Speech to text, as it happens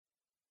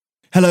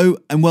Hello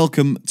and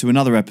welcome to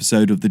another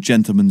episode of the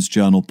Gentleman's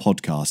Journal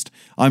podcast.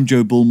 I'm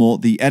Joe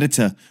Bullmore, the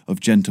editor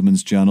of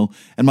Gentleman's Journal,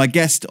 and my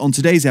guest on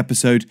today's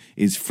episode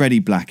is Freddie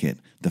Blackett,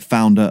 the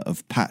founder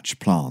of Patch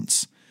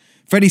Plants.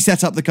 Freddie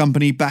set up the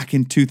company back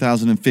in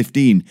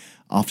 2015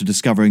 after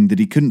discovering that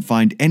he couldn't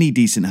find any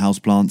decent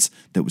houseplants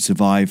that would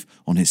survive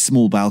on his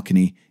small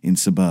balcony in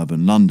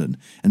suburban London.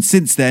 And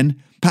since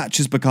then, Patch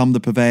has become the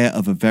purveyor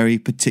of a very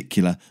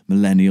particular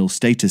millennial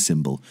status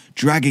symbol,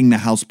 dragging the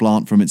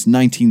houseplant from its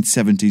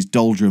 1970s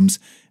doldrums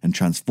and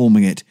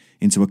transforming it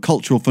into a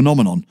cultural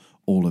phenomenon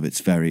all of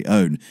its very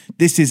own.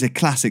 This is a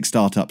classic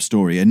startup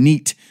story, a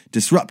neat,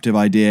 disruptive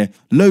idea,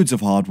 loads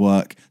of hard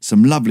work,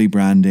 some lovely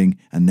branding,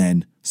 and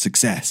then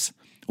success.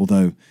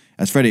 Although,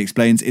 as Freddie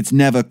explains, it's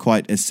never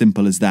quite as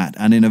simple as that.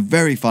 And in a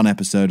very fun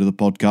episode of the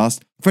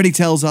podcast, Freddie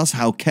tells us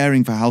how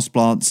caring for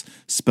houseplants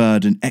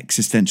spurred an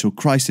existential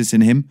crisis in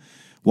him,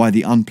 why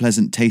the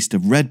unpleasant taste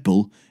of Red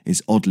Bull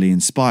is oddly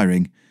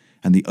inspiring,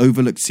 and the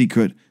overlooked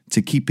secret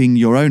to keeping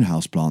your own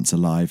houseplants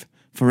alive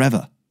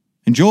forever.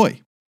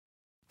 Enjoy!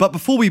 But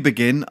before we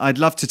begin, I'd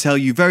love to tell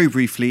you very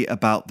briefly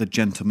about the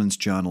Gentleman's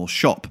Journal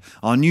shop,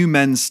 our new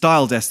men's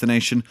style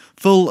destination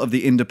full of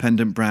the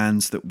independent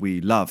brands that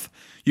we love.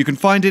 You can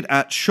find it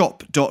at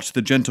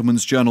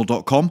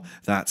shop.thegentleman'sjournal.com.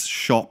 That's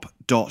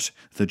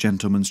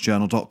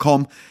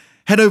shop.thegentleman'sjournal.com.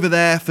 Head over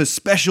there for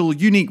special,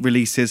 unique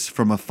releases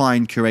from a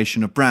fine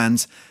curation of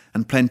brands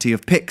and plenty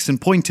of picks and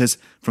pointers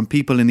from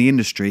people in the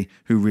industry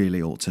who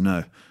really ought to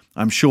know.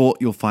 I'm sure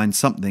you'll find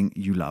something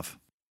you love.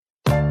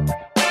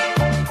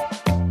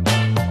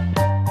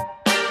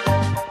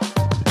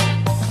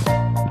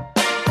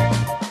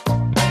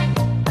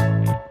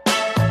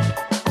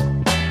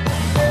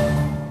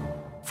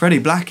 Freddie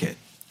Blackett,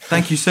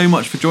 thank you so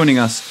much for joining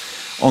us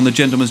on the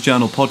Gentleman's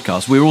Journal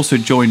podcast. We're also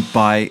joined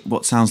by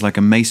what sounds like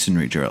a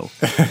masonry drill,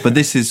 but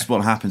this is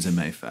what happens in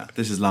Mayfair.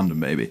 This is London,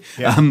 baby.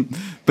 Yeah.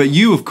 But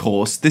you, of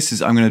course,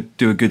 I'm going to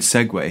do a good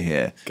segue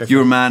here.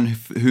 You're a man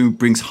who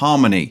brings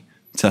harmony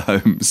to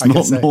homes,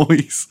 not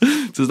noise.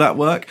 Does that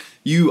work?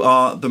 You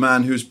are the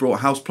man who's brought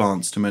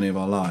houseplants to many of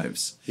our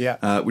lives,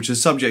 which is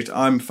a subject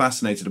I'm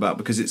fascinated about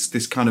because it's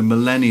this kind of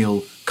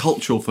millennial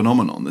cultural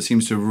phenomenon that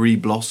seems to have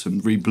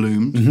re-blossomed,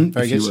 re-bloomed,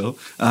 if you will,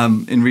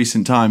 in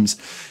recent times.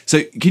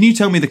 So can you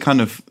tell me the kind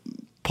of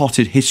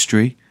potted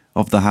history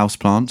of the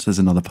houseplants? There's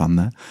another pun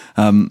there.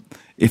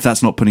 If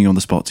that's not putting you on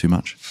the spot too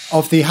much.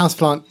 Of the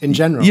houseplant in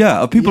general? Yeah,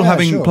 of people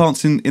having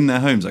plants in their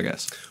homes, I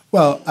guess.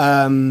 Well,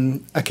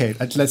 okay,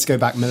 let's go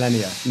back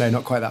millennia. No,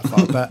 not quite that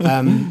far. But,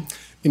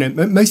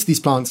 most of these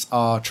plants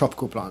are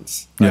tropical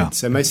plants. Right? Yeah.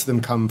 So most of them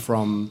come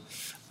from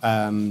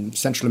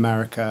Central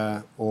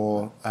America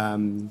or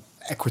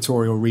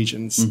equatorial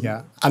regions. Mm-hmm.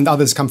 Yeah. And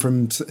others come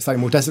from slightly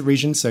more desert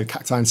regions. So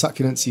cacti and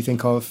succulents you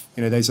think of,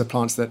 those are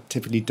plants that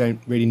typically don't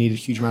really need a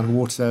huge amount of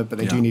water, but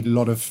they do need a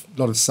lot of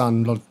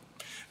sun,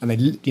 and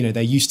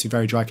they're used to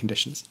very dry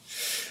conditions.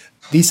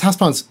 These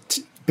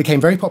houseplants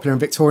became very popular in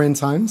Victorian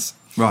times.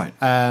 Right.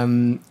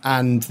 And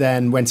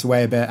then went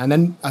away a bit. And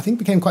then I think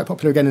became quite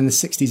popular again in the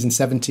 60s and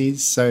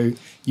 70s. So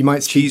you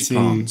might speak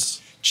to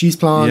cheese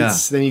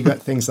plants. Yeah. Then you've got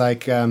things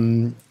like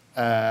chamaduri,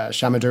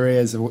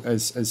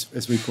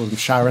 as we call them,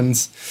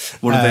 Sharons.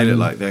 What do they look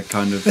like? They're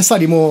kind of... They're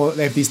slightly more...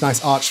 They have these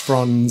nice arched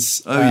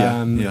fronds. Oh,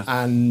 yeah.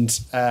 And,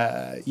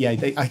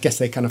 I guess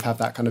they kind of have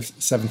that kind of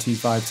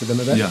 70s vibe to them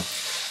a bit. Yeah.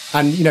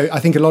 And, I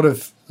think a lot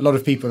of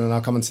people, and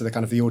I'll come into the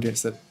kind of the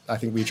audience that I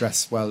think we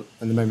address well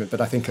in the moment,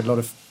 but I think a lot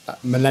of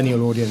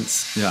millennial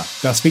audience,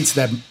 they'll speak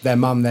to their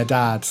mum, their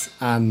dad,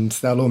 and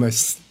they'll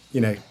almost,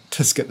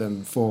 tusk at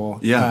them for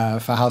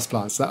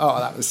houseplants. Like,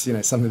 that was,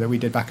 something that we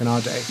did back in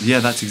our day. Yeah,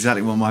 that's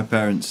exactly what my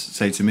parents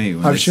say to me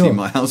when they see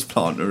my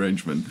houseplant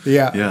arrangement.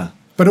 Yeah. Yeah.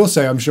 But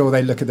also, I'm sure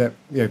they look at it,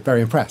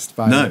 very impressed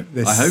by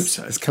this. I hope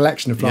so. This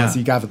collection of plants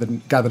you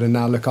gathered and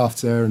now look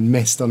after and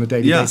missed on a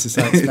daily basis.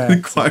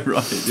 Quite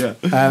right. Yeah.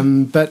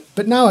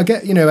 But now I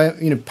get,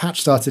 Patch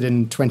started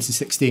in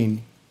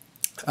 2016,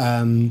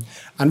 and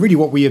really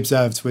what we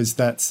observed was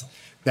that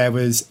there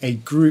was a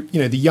group,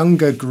 the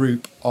younger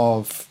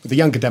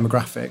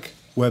demographic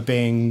were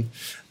being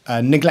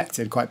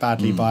neglected quite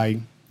badly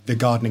by the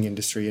gardening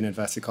industry, in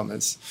inverted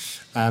commas.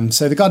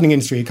 So the gardening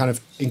industry kind of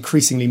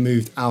increasingly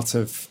moved out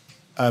of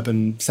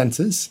urban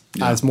centres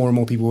as more and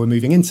more people were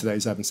moving into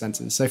those urban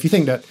centres. So if you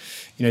think that,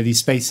 these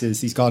spaces,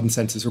 these garden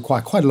centres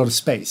require quite a lot of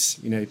space,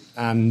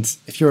 and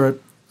if you're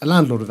a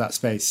landlord of that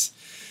space,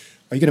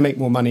 are you going to make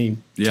more money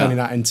turning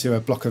that into a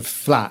block of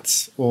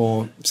flats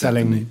or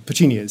selling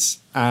petunias?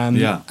 And,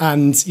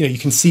 you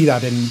can see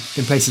that in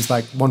places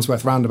like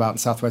Wandsworth Roundabout in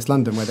southwest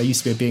London, where there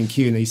used to be a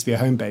B&Q and there used to be a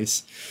home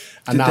base.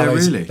 And now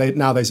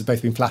those have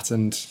both been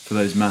flattened for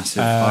those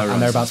massive high-rises,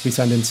 and they're about to be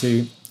turned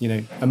into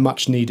a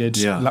much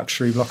needed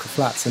luxury block of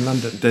flats in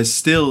London. There's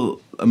still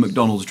a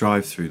McDonald's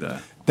drive-through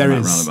there. There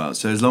is roundabout.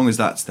 So as long as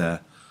that's there,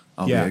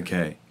 I'll be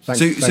okay.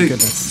 Thank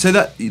goodness. So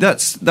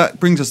that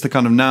brings us to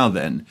kind of now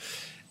then.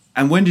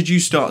 And when did you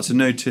start to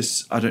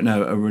notice, I don't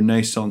know, a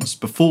renaissance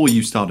before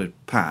you started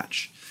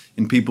Patch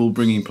in people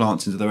bringing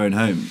plants into their own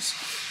homes?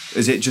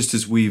 Is it just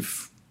as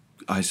we've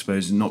I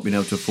suppose, not being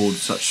able to afford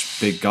such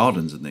big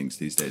gardens and things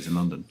these days in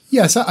London.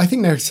 Yeah, so I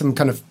think there are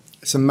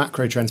some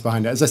macro trends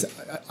behind it. As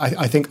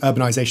I think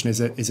urbanisation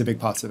is a big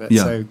part of it.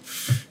 Yeah. So,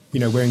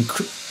 we're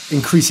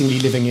increasingly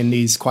living in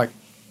these quite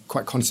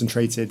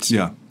concentrated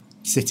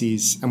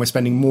cities, and we're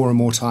spending more and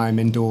more time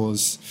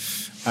indoors.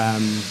 I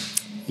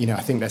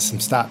think there's some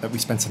stat that we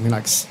spend something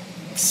like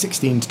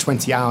 16 to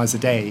 20 hours a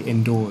day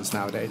indoors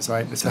nowadays,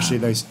 right? Especially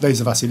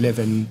those of us who live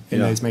in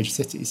those major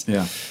cities.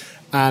 Yeah.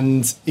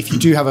 And if you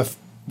do have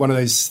one of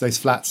those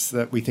flats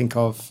that we think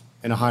of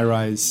in a high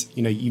rise,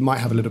 you might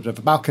have a little bit of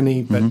a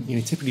balcony, but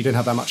typically you don't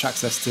have that much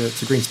access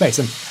to green space.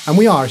 And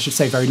we are, I should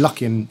say, very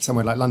lucky in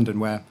somewhere like London,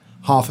 where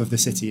half of the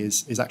city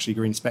is actually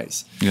green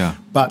space. Yeah.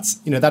 But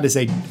that is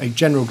a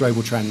general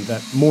global trend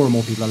that more and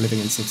more people are living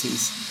in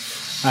cities.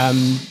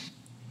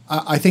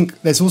 I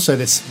think there's also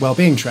this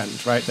well-being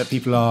trend, right? That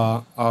people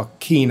are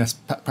keen,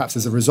 perhaps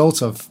as a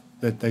result of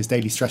those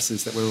daily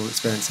stresses that we're all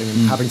experiencing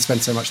and having spent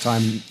so much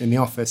time in the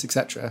office,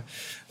 etc.,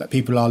 that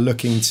people are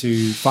looking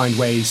to find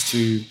ways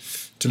to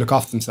look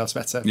after themselves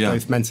better,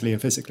 both mentally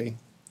and physically.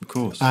 Of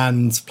course.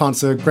 And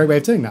plants are a great way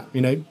of doing that.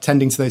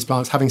 Tending to those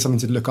plants, having something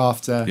to look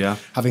after,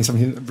 having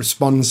something that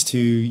responds to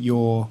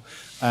your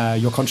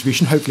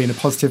contribution, hopefully in a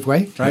positive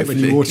way, right?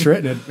 Hopefully. When you water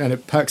it and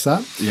it perks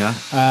up. Yeah.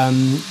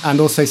 And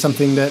also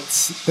something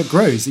that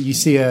grows. That you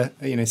see a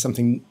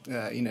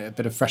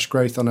bit of fresh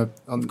growth on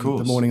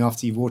the morning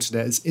after you've watered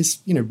it is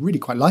really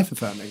quite life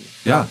affirming.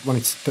 Yeah. Not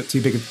wanting to put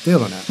too big a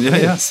deal on it. Yeah.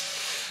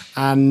 Yes.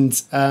 And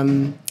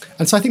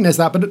so I think there's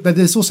that, but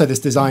there's also this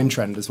design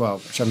trend as well,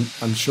 which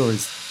I'm sure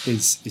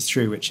is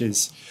true, which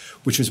was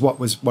what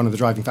was one of the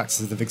driving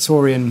factors of the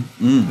Victorian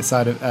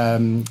side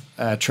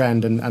of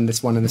trend and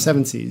this one in the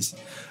 70s,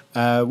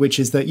 which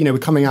is that we're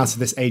coming out of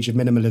this age of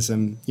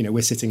minimalism.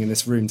 We're sitting in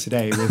this room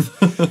today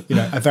with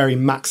a very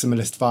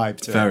maximalist vibe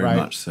to it, right? Very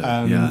much so.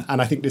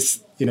 And I think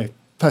this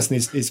person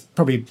is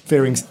probably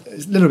veering a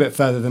little bit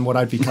further than what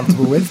I'd be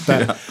comfortable with,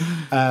 but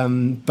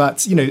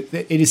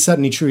it is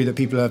certainly true that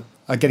people are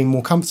getting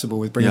more comfortable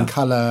with bringing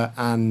colour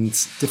and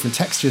different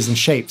textures and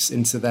shapes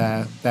into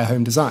their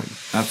home design.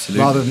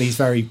 Absolutely. Rather than these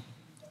very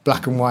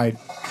black and white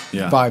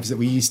vibes that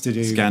we used to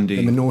do Scandi,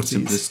 in the noughties.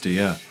 Simplicity,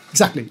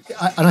 Exactly.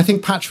 And I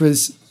think Patch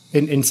was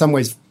in some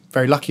ways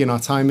very lucky in our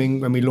timing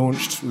when we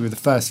launched. We were the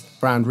first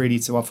brand really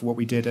to offer what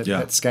we did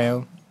at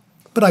scale.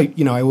 But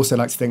I also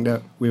like to think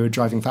that we were a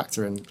driving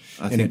factor in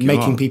it,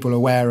 making people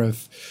aware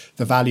of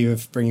the value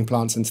of bringing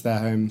plants into their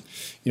home.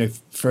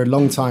 For a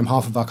long time,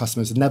 half of our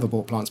customers had never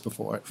bought plants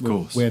before. Of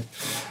course. We're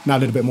now a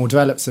little bit more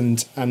developed,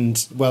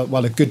 and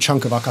while a good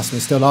chunk of our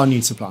customers still are new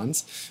to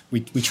plants,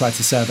 we try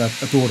to serve a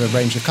broader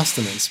range of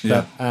customers.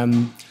 Yeah. But,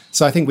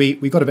 so I think we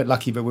got a bit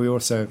lucky, but we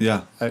also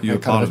you were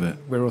part of it.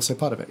 We're also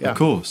part of it. Yeah. Of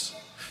course.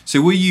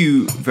 So were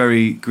you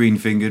very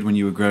green-fingered when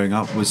you were growing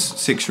up? Was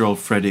 6-year-old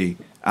Freddie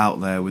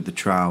out there with the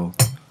trowel,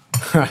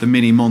 the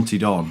mini Monty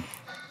Don?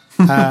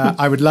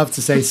 I would love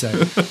to say so,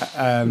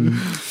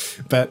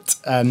 but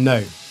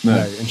no,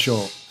 in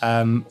short.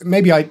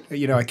 Maybe I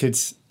could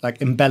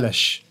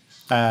embellish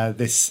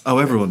this. Oh,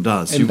 everyone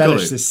does.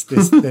 Embellish this.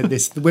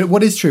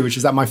 What is true, which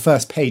is that my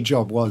first paid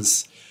job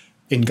was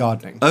in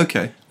gardening.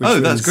 Okay.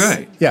 That's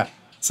great. Yeah.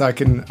 So I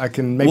can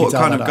maybe. What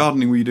kind of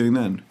gardening were you doing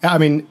then? I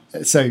mean,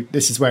 so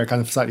this is where it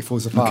kind of slightly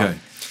falls apart. Okay.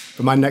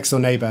 But my next door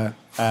neighbour,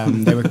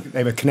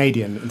 they were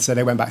Canadian, and so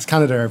they went back to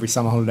Canada every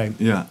summer holiday.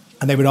 Yeah.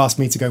 And they would ask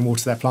me to go and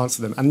water their plants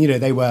for them. And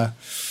they were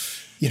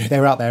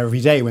out there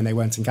every day when they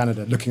weren't in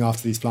Canada looking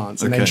after these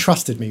plants, and they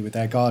entrusted me with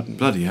their garden.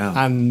 Bloody hell.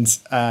 And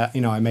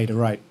I made a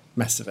right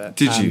mess of it.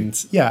 Did you?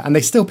 Yeah, and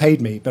they still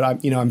paid me, but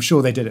I'm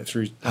sure they did it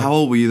through. How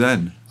old were you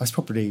then? I was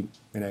probably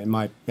in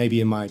my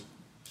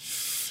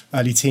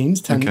early teens,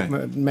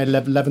 10, maybe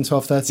 11,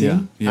 12,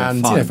 13. Yeah,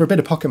 and for a bit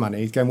of pocket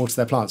money, go and water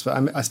their plants.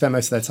 But I spent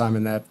most of their time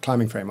in their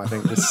climbing frame, I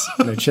think, just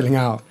chilling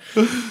out.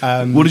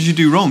 What did you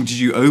do wrong? Did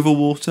you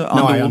overwater?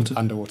 No, underwater?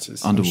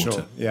 underwaters. Underwater.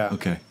 Sure. Yeah.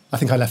 Okay. I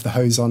think I left the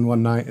hose on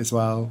one night as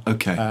well.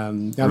 Okay. I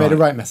made a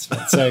right mess of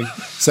it.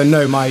 So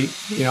no, I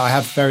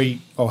had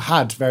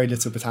very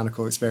little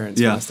botanical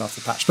experience when I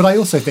started Patch. But I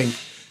also think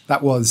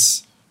that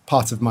was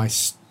part of my,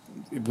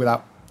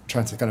 without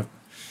trying to kind of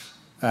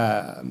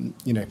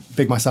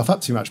big myself up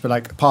too much,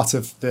 but part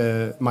of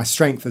my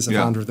strength as a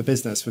founder of the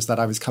business was that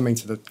I was coming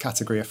to the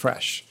category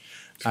afresh.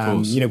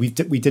 We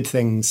did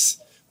things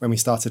when we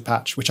started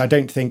Patch, which I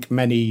don't think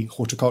many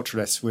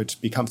horticulturalists would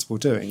be comfortable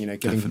doing.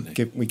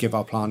 We give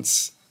our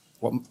plants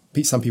what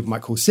some people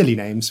might call silly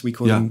names. We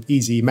call them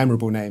easy,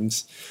 memorable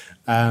names.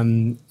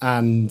 Putting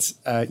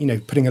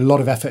a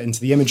lot of effort into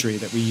the imagery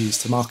that we use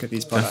to market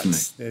these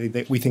products.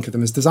 We think of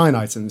them as design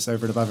items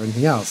over and above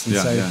anything else.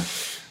 And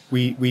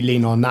we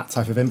lean on that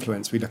type of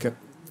influence. We look at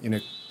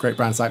great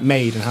brands like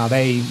Made and how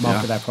they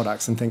market their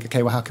products and think,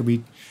 okay, well, how could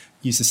we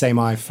use the same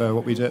eye for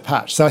what we do at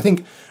Patch? So I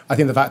think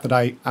the fact that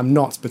I am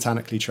not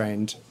botanically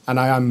trained and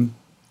I am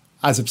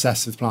as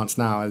obsessed with plants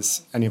now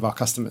as any of our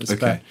customers,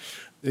 but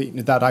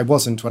that I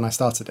wasn't when I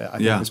started it, I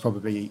think was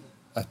probably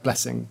a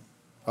blessing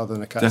rather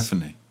than a curse.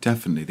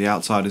 Definitely. The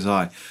outsider's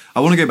eye. I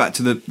want to go back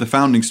to the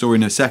founding story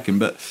in a second,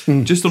 but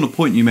just on a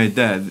point you made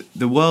there,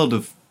 the world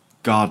of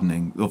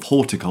gardening, of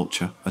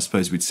horticulture, I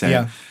suppose we'd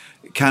say,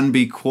 can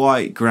be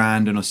quite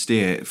grand and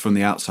austere from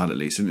the outside at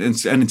least,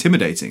 and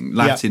intimidating.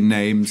 Latin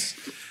names,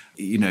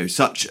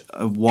 such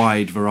a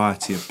wide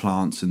variety of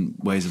plants and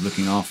ways of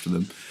looking after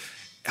them.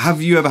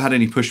 Have you ever had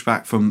any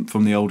pushback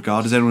from the old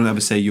guard? Does anyone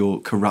ever say you're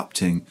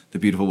corrupting the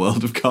beautiful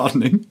world of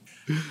gardening?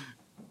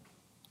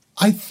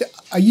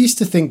 I used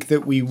to think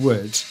that we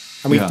would,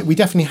 and we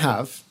definitely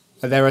have.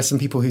 There are some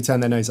people who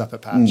turn their nose up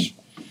at Patch.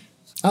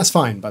 That's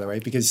fine, by the way,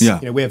 because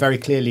we're very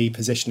clearly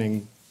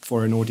positioning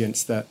for an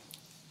audience that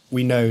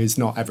we know is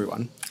not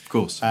everyone. Of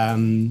course.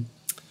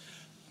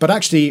 But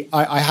actually,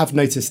 I have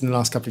noticed in the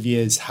last couple of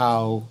years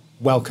how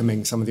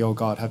welcoming some of the old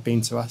guard have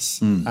been to us.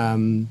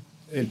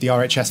 The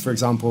RHS, for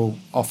example,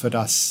 offered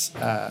us.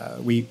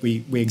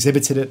 We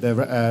exhibited at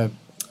the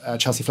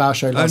Chelsea Flower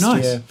Show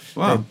last year.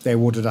 Wow. They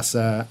awarded us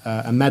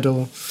a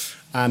medal,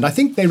 and I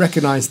think they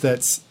recognise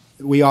that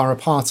we are a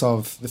part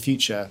of the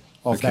future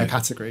of their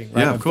category,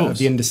 right? Of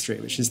the industry,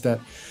 which is that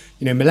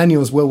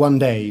millennials will one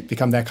day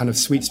become their kind of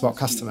sweet spot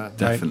customer,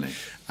 definitely,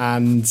 right?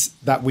 And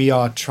that we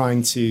are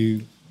trying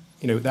to.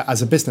 That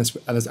as a business,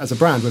 as a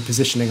brand, we're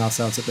positioning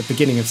ourselves at the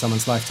beginning of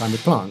someone's lifetime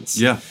with plants.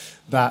 Yeah.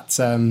 That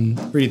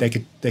really they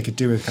could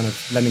do with kind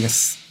of lending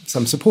us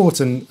some support,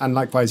 and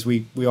likewise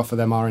we offer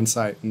them our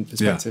insight and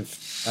perspective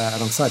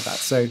alongside that.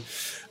 So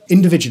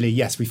individually,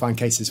 yes, we find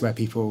cases where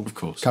people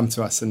come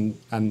to us and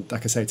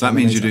like I say, that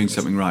means you're doing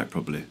something right,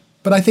 probably.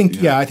 But I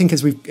think I think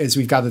as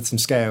we've gathered some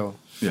scale.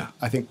 Yeah,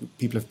 I think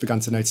people have begun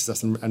to notice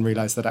us and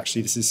realise that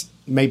actually this is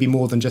maybe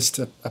more than just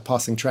a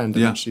passing trend.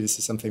 And actually this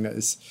is something that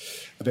is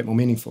a bit more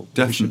meaningful.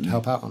 Definitely. We should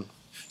help out on.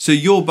 So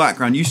your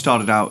background, you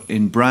started out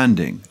in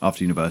branding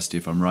after university,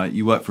 if I'm right.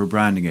 You worked for a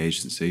branding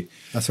agency.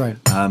 That's right.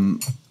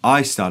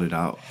 I started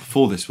out,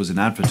 before this, was in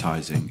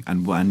advertising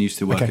and used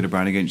to work at a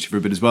branding agency for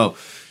a bit as well.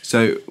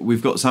 So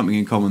we've got something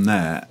in common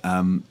there.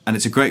 And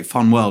it's a great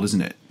fun world,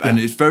 isn't it? And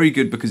it's very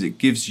good because it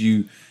gives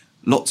you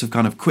lots of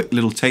kind of quick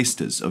little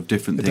tasters of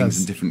different things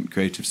and different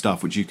creative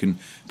stuff, which you can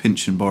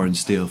pinch and borrow and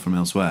steal from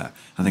elsewhere.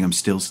 I think I'm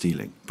still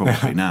stealing,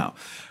 probably now.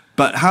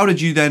 But how did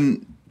you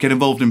then get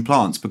involved in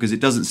plants? Because it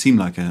doesn't seem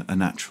like a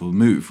natural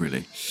move,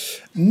 really.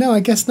 No, I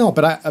guess not.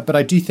 But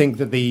I do think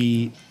that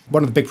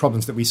one of the big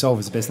problems that we solve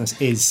as a business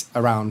is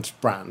around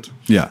brand.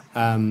 Yeah.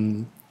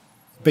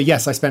 But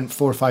yes, I spent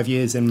 4 or 5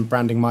 years in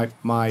branding.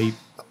 My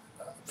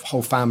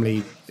whole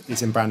family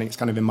is in branding. It's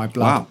kind of in my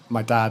blood. Wow.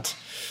 My dad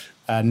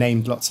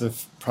named lots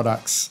of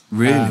products.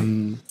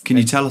 Really? Can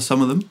you tell us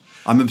some of them?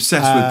 I'm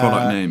obsessed with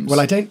product names. Well,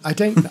 I don't.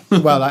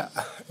 Well,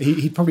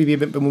 he'd probably be a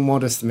bit more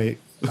modest than me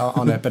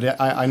on it,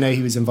 but I know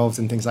he was involved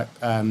in things like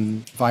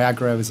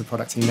Viagra was a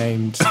product he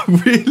named.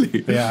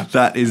 Really? Yeah.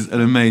 That is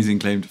an amazing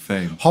claim to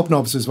fame.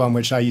 Hobnobs was one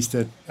which I used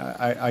to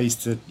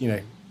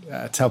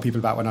tell people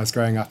about when I was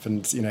growing up,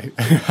 and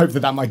hope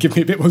that might give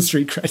me a bit more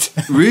street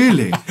cred.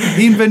 Really?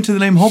 He invented the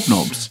name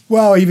Hobnobs?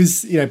 Well, he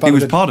was part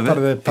of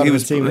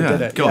the team that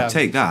did it. God,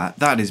 take that.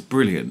 That is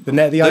brilliant.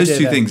 Those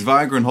two things,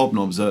 Viagra and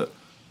Hobnobs, are.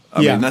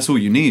 I mean, that's all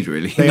you need,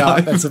 really. They are.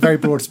 It's a very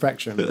broad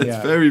spectrum.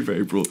 It's very,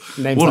 very broad.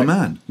 Names what like a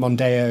man!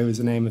 Mondeo is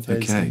the name of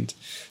his. Okay. And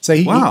so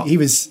he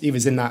was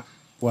in that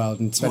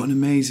world and spent what an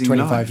amazing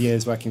 25 life.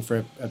 years working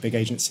for a big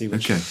agency,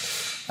 which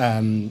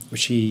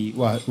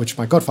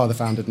my godfather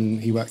founded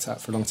and he worked at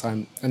for a long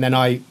time. And then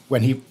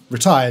when he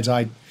retired,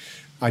 I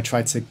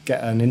tried to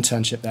get an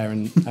internship there,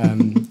 and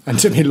and it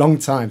took me a long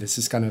time. This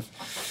is kind of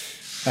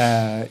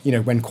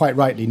when quite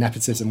rightly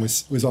nepotism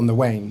was on the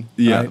wane.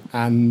 Yeah, right?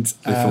 And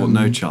they thought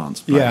no chance.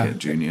 Blackett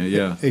Junior.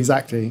 Yeah,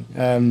 exactly.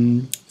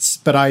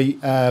 But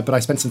I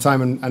spent some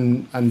time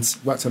and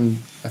worked on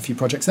a few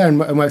projects there, and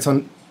worked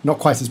on not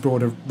quite as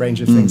broad a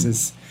range of things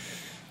as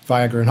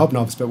Viagra and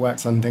Hobnobs, but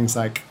worked on things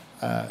like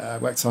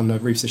worked on the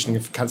repositioning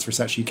of Cancer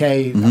Research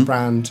UK, that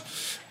brand.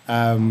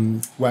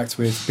 Worked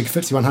with a big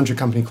FTSE 100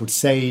 company called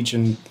Sage,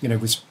 and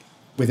was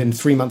within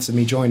 3 months of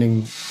me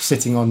joining,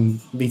 sitting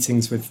on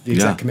meetings with the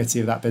exec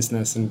committee of that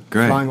business and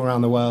flying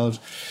around the world,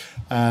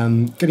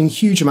 getting a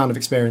huge amount of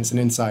experience and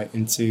insight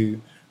into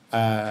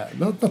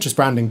not just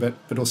branding but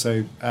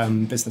also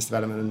business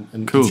development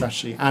and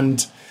strategy.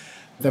 And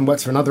then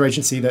worked for another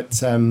agency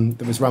that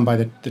was run by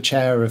the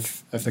chair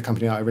of the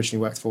company that I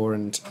originally worked for,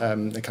 and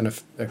they kind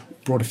of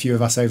brought a few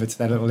of us over to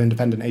their little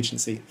independent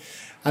agency.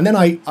 And then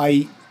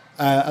I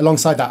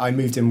alongside that, I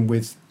moved in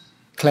with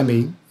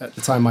Clemmy, at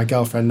the time my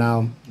girlfriend,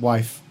 now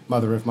wife,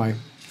 mother of my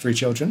 3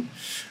 children,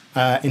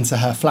 into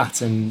her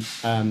flat in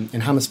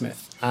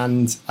Hammersmith.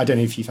 And I don't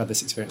know if you've had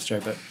this experience, Joe,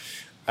 but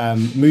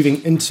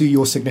moving into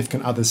your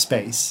significant other's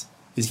space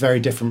is very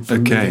different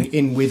from moving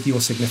in with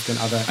your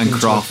significant other and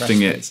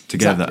crafting it space.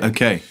 together.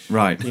 Exactly. Okay,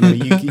 right.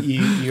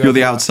 You're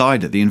the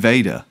outsider, the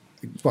invader.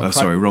 Well,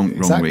 sorry, wrong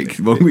week.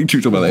 Wrong week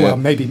to talk about that. Well,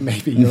 maybe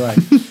you're right.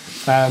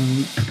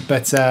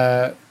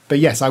 But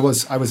yes, I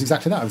was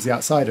exactly that. I was the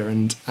outsider,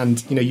 and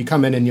you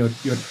come in and you're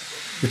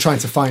trying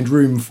to find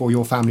room for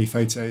your family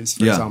photos,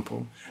 for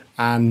example,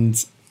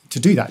 and to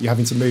do that, you're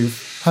having to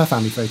move her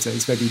family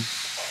photos maybe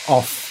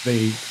off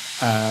the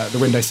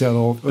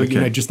windowsill or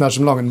just nudge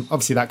them along, and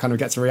obviously that kind of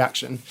gets a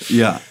reaction.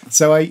 Yeah.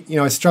 So I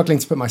was struggling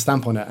to put my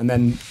stamp on it, and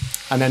then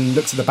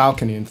looked at the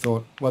balcony and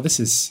thought, well, this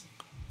is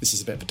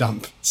a bit of a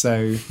dump.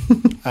 So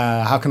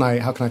how can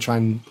I try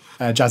and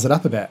jazz it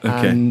up a bit?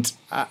 Okay. And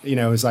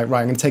I was like,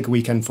 right, I'm going to take a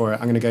weekend for it.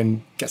 I'm going to go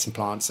and get some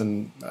plants,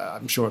 and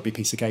I'm sure it'll be a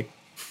piece of cake.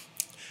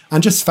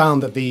 And just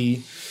found that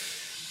the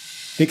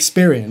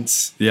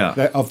experience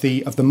of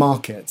the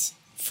market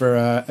for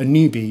a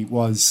newbie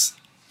was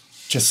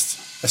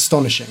just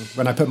astonishing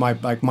when I put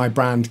my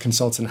brand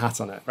consultant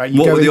hat on it. Right?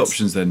 What were the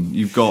options then?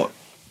 You've got...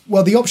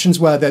 Well, the options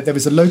were that there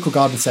was a local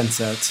garden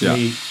centre to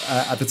me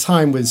at the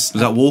time. Was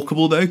that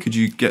walkable though? Could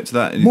you get to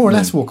that? More or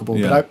less walkable,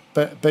 yeah.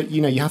 but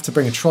you have to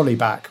bring a trolley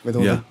back with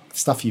all the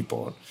stuff you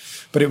bought.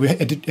 But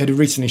it had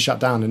recently shut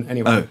down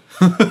anyway.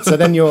 Oh. So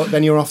then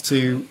you're off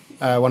to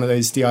one of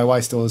those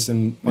DIY stores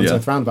in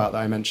Wandsworth Roundabout that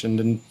I mentioned,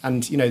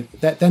 and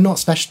they're not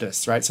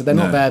specialists, right? So they're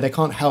not there. They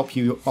can't help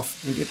you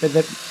off.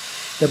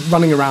 They're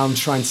running around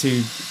trying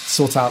to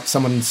sort out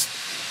someone's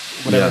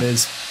whatever it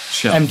is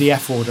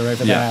MDF order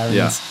over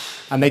there.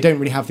 And they don't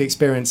really have the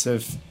experience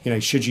of,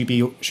 should you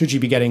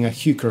be getting a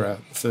heuchera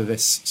for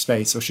this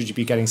space, or should you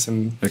be getting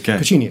some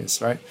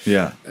petunias, right?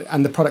 Yeah.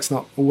 And the product's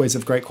not always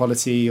of great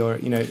quality, or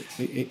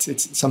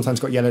it's sometimes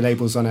got yellow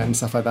labels on it and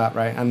stuff like that,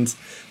 right? And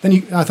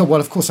then I thought,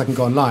 well, of course I can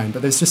go online,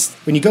 but there's just,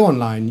 when you go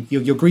online,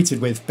 you're greeted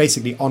with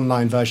basically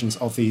online versions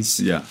of these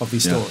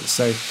stores.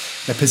 So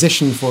they're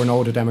positioned for an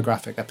older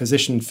demographic. They're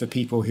positioned for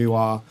people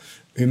who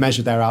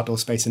measure their outdoor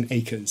space in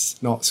acres,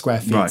 not square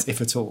feet, if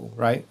at all,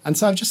 right? And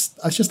so I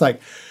was just like.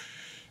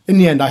 In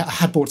the end,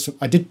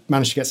 I did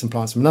manage to get some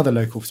plants from another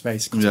local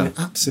space, cost me an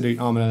absolute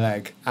arm and a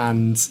leg,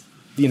 and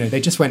they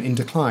just went in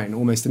decline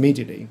almost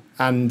immediately.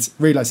 And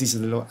realised these are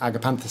the little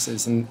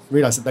agapanthuses, and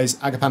realised that those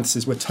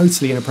agapanthuses were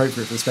totally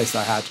inappropriate for the space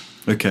that I had.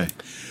 Okay.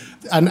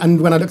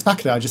 And when I looked back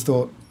at it, I just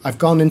thought, I've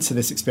gone into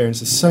this experience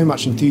with so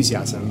much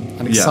enthusiasm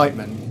and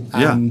excitement,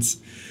 and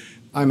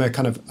I'm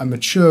a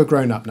mature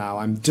grown-up now.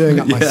 I'm doing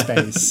up my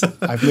space.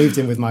 I've moved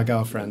in with my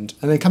girlfriend,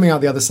 and then coming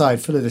out the other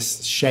side full of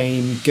this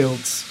shame,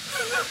 guilt.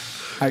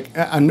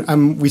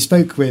 And we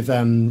spoke with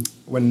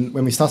when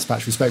we started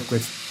Patch, we spoke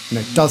with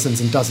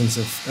dozens and dozens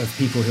of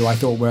people who I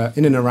thought were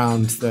in and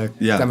around the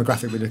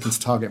demographic we're looking to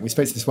target. We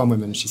spoke to this one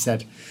woman, and she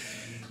said,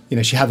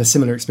 she had a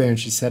similar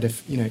experience. She said,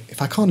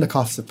 if I can't look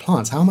after the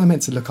plants, how am I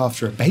meant to look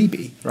after a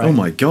baby? Right? Oh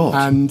my God!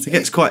 And it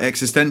gets quite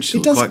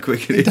existential quite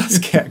quickly. It does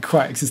get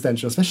quite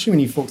existential, especially when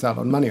you forked out a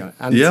lot of money on it.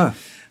 And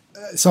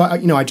so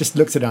I just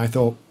looked at it and I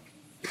thought,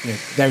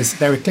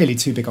 there are clearly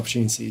two big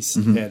opportunities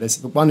here.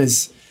 One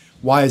is,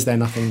 why is there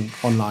nothing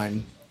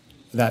online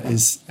that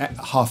is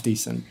half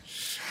decent?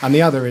 And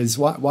the other is,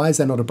 why is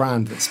there not a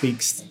brand that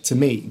speaks to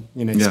me?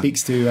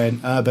 Speaks to an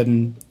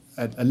urban,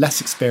 a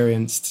less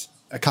experienced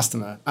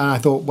customer. And I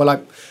thought, well, I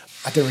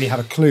don't really have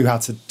a clue how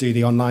to do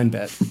the online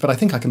bit, but I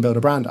think I can build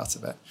a brand out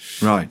of it.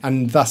 Right.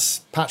 And thus,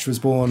 Patch was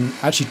born.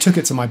 I actually took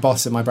it to my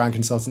boss at my brand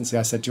consultancy.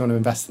 I said, do you want to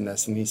invest in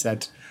this? And he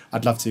said,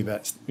 I'd love to,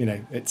 but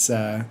it's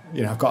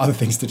I've got other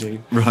things to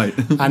do. Right.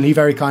 And he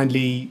very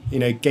kindly,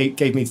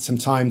 gave me some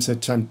time to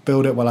try and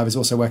build it while I was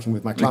also working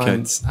with my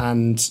clients,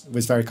 and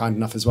was very kind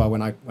enough as well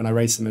when I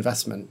raised some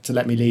investment to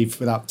let me leave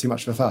without too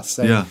much of a fuss.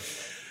 So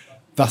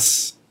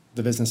thus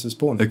the business was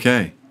born.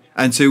 Okay.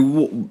 And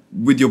so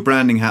with your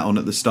branding hat on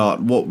at the start,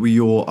 what were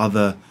your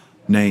other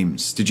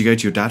names? Did you go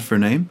to your dad for a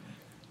name?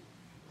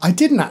 I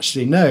didn't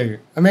actually know.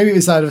 And maybe it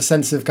was out of a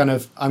sense of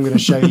I'm going to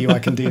show you I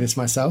can do this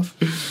myself.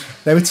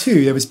 There were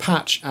two. There was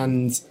Patch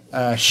and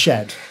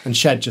Shed. And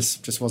Shed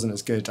just wasn't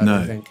as good, I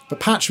don't think.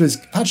 But Patch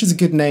is a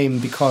good name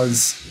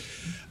because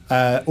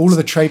all of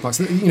the trademarks,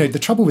 the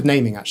trouble with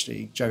naming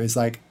actually, Joe, is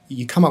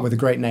you come up with a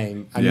great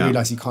name and you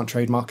realise you can't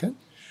trademark it.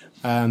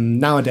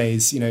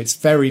 Nowadays, it's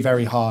very,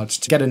 very hard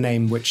to get a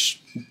name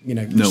which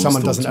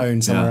someone doesn't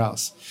own somewhere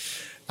else.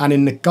 And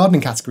in the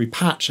gardening category,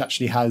 Patch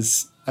actually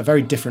has a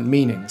very different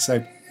meaning.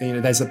 So,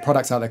 there's a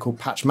product out there called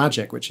Patch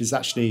Magic, which is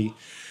actually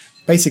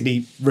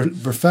basically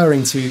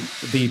referring to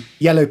the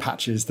yellow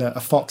patches that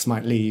a fox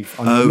might leave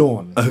on your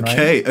lawn.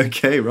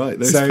 Okay, right.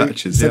 Those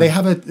patches. So they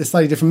have a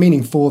slightly different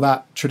meaning for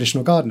that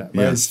traditional gardener.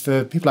 Whereas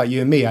for people like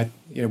you and me,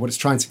 what it's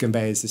trying to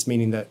convey is this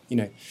meaning that,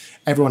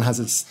 everyone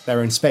has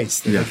their own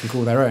space that they can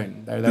call their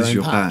own. Their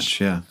own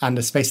patch, and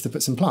a space to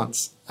put some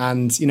plants.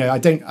 And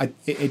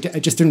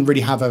it just didn't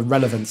really have a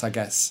relevance, I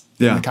guess,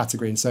 in the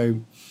category. And so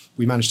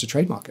we managed to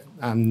trademark it.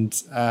 And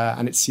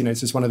it's it's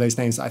just one of those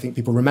names that I think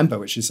people remember,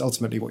 which is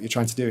ultimately what you're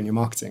trying to do in your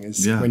marketing.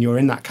 Is when you're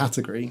in that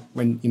category,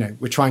 when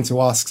we're trying to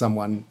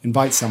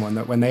invite someone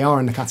that when they are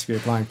in the category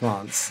of applying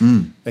plants,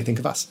 they think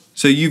of us.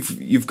 So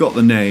you've got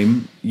the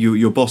name.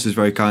 Your boss is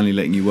very kindly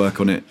letting you work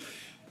on it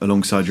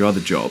alongside your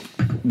other job.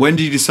 When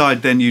did you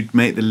decide then you'd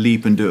make the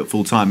leap and do it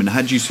full time? And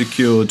had you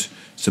secured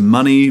some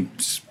money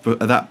at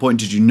that point?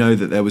 Did you know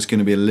that there was going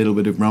to be a little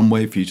bit of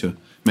runway for you to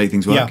make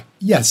things work?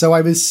 Yeah. So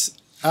I was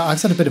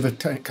at a bit of a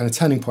kind of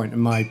turning point in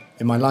my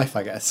life,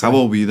 I guess. How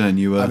old were you then?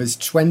 I was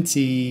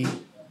 20. I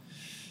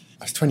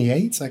was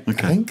 28, I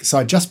think. So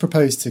I just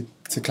proposed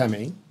to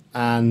Clemmy,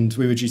 and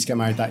we were due to get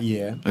married that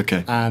year.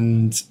 Okay.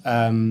 And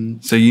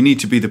so you need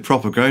to be the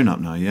proper grown-up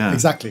now, yeah.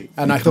 Exactly.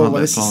 And you I thought,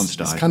 well,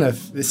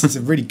 this is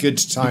a really good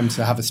time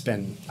to have a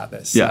spin at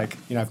this. Yeah. Like,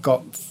 I've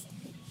got,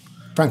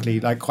 frankly,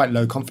 like quite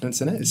low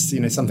confidence in it.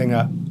 It's, something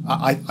that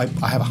I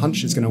have a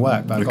hunch is going to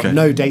work, but I've got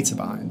no data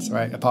behind,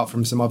 right? Apart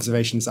from some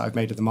observations that I've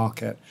made of the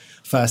market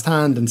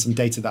firsthand and some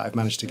data that I've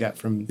managed to get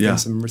from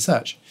some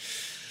research.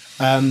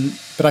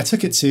 But I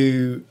took it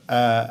to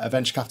a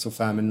venture capital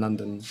firm in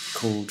London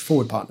called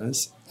Forward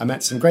Partners. I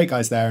met some great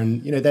guys there,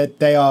 and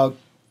they are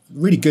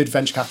really good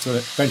venture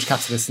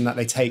capitalists in that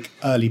they take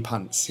early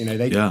punts.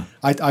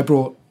 I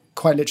brought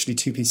quite literally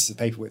 2 pieces of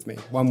paper with me.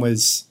 One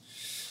was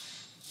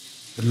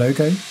the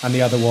logo, and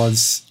the other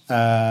was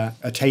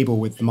a table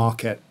with the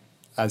market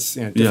as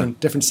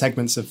different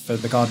segments of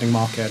the gardening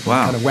market.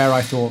 Wow. Kind of where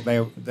I thought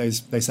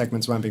those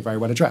segments weren't being very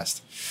well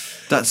addressed.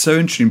 That's so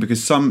interesting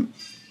because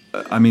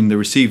the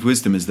received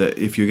wisdom is that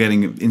if you're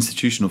getting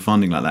institutional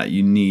funding like that,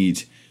 you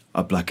need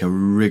a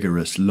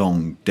rigorous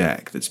long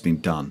deck that's been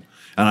done.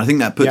 And I think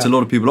that puts a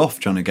lot of people off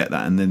trying to get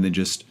that, and then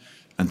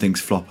things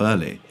flop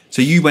early.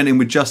 So you went in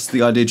with just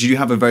the idea. Did you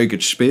have a very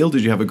good spiel?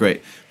 Did you have a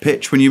great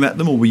pitch when you met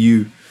them, or were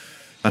you,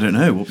 I don't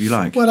know, what were you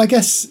like? Well, I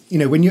guess,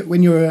 when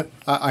you're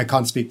I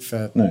can't speak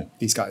for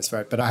these guys,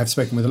 right? But I have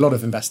spoken with a lot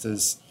of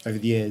investors over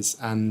the years,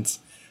 and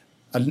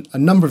a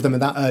number of them at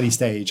that early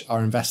stage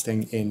are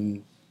investing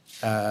in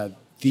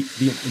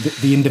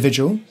the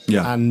individual,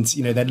 and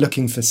they're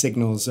looking for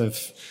signals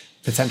of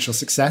potential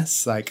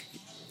success, like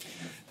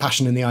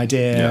passion in the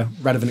idea,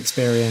 relevant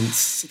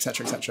experience,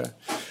 etc., etc.,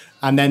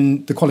 and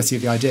then the quality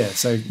of the idea.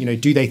 So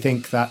do they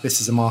think that this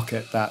is a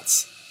market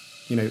that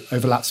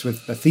overlaps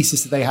with the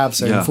thesis that they have?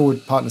 So in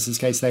Forward Partners'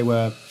 case, they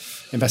were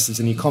investors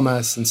in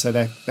e-commerce, and so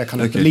their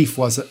kind of belief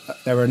was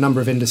that there were a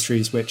number of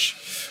industries which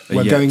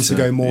were going to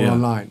go more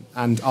online,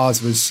 and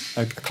ours was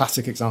a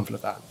classic example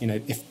of that.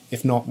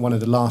 If not one of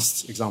the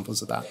last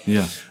examples of that.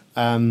 Yeah.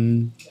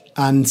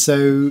 And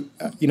so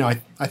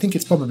I think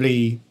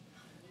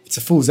it's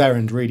a fool's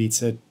errand really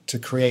to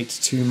create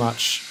too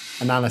much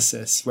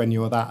analysis when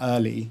you're that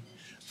early.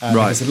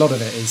 Because a lot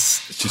of it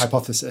is just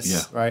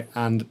hypothesis, right?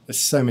 And there's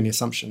so many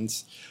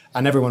assumptions,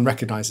 and everyone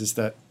recognizes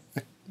that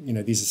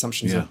these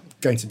assumptions are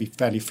going to be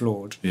fairly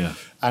flawed. Yeah.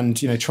 And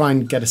try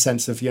and get a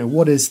sense of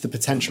what is the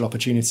potential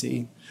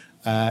opportunity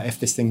if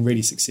this thing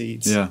really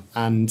succeeds. Yeah.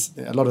 And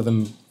a lot of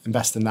them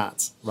invest in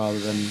that rather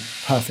than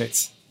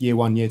perfect year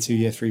 1, year 2,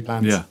 year 3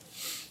 plans. Yeah.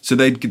 So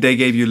they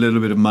gave you a little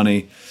bit of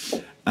money,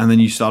 and then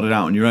you started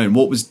out on your own.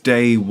 What was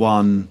day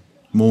one,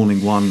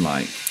 morning one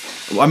like?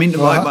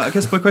 I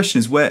guess my question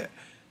is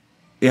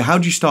how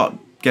do you start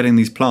getting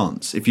these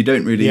plants if you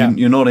don't really,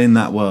 you're not in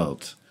that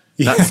world?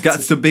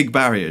 That's the big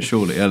barrier,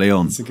 surely, early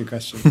on. That's a good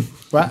question.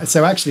 Well,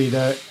 so actually,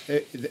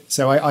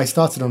 I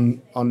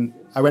started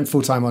I went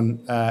full time on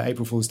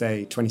April Fool's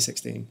Day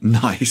 2016.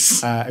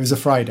 Nice. It was a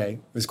Friday.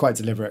 It was quite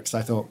deliberate because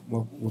I thought,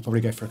 well, we'll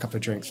probably go for a couple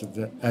of drinks with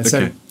it.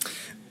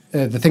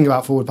 The thing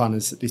about Forward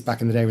Partners, at least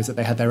back in the day, was that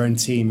they had their own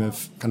team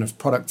of kind of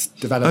product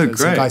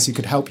developers and guys who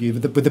could help you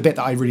with the bit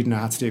that I really didn't know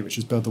how to do, which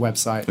was build the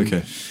website.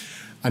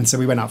 And so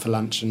we went out for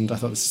lunch, and I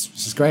thought this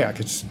is great. I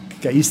could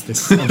get used to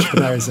this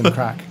entrepreneurism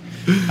crack.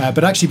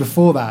 But actually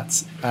before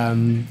that,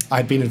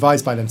 I'd been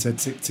advised by them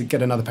to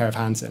get another pair of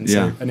hands in.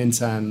 So an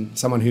intern,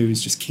 someone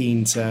who's just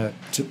keen to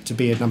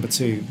be a number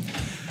 2.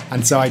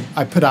 And so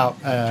I put out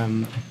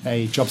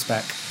a job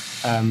spec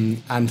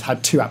and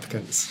had 2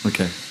 applicants.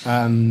 Okay.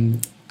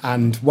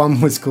 And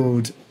one was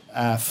called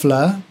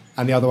Fleur,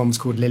 and the other one was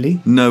called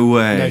Lily. No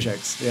way. No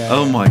jokes. Yeah.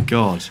 Oh my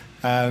God.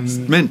 It's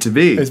meant to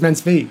be. It was meant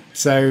to be.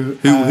 So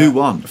who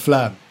won?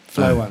 Fleur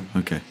won.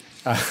 Okay.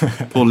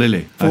 Poor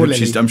Lily.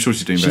 Lily. I'm sure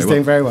she's doing very well. She's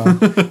doing very well.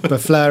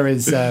 But Fleur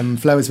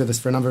was with us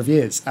for a number of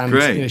years, and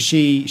great.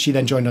 She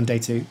then joined on day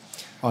 2,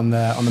 on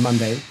the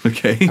Monday.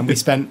 Okay. And we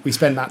spent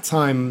that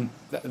time,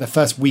 the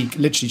first week,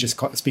 literally just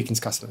speaking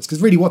to customers,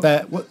 because really what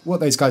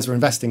those guys were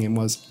investing in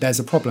was there's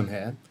a problem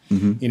here.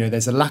 Mm-hmm.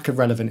 There's a lack of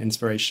relevant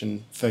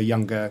inspiration for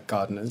younger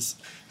gardeners.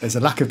 There's a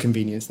lack of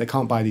convenience. They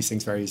can't buy these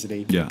things very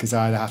easily because they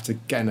either have to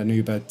get in an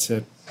Uber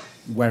to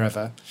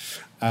wherever,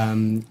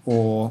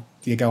 or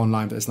you go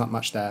online, but there's not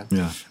much there.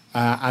 Yeah.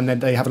 And then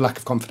they have a lack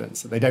of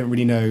confidence. They don't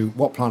really know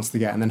what plants to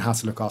get and then how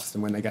to look after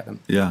them when they get them.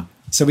 Yeah.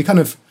 So we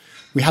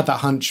had that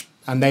hunch,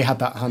 and they had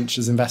that hunch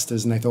as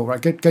investors, and they thought,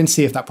 right, go and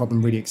see if that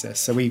problem really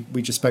exists. So we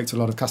just spoke to a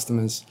lot of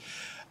customers,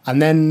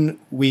 and then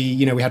we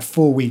had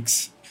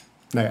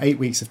 8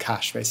 weeks of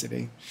cash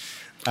basically.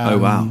 Oh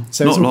wow!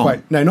 So not it's all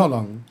long. not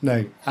long.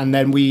 No. And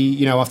then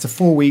we, after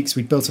 4 weeks,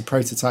 we built a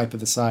prototype of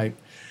the site,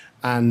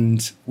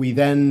 and we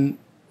then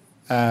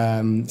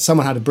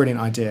someone had a brilliant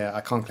idea.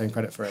 I can't claim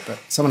credit for it, but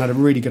someone had a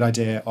really good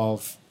idea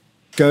of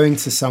going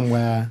to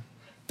somewhere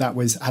that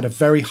had a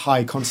very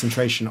high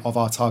concentration of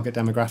our target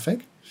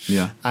demographic.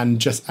 Yeah. And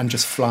just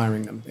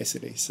flyering them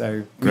basically.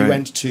 So Great. We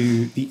went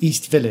to the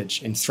East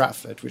Village in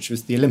Stratford, which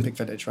was the Olympic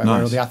Village, right,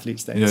 where all the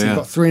athletes stayed. So we've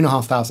got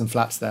 3,500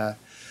 flats there,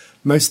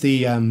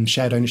 mostly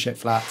shared ownership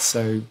flats.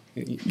 So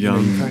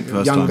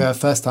younger,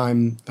 first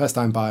time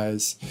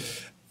buyers.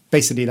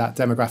 Basically, that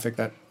demographic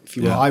that if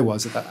you will, I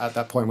was at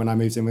that point when I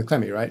moved in with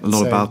Clemmy, right? A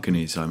lot of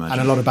balconies, I imagine.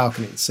 And a lot of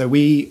balconies. So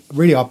we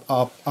really,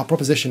 our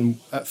proposition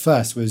at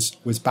first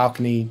was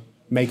balcony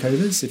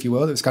makeovers, if you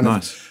will. It was kind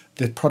of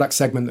the product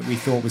segment that we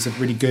thought was a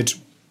really good.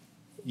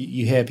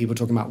 You hear people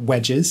talking about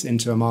wedges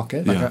into a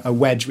market, like a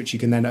wedge which you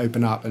can then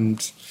open up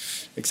and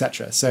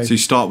etc. So you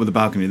start with the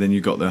balcony, then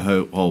you've got the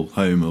whole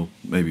home or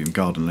maybe even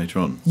garden later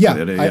on. Yeah,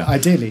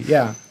 ideally,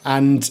 yeah.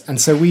 And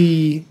so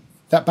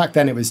that back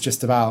then it was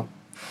just about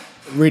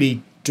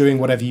really doing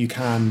whatever you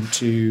can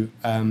to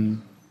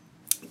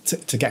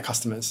get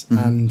customers,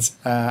 and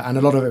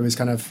a lot of it was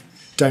kind of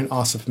don't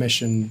ask for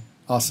permission,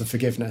 ask for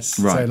forgiveness.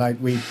 Right. So like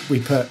we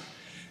put,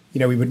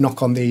 we would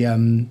knock on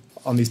the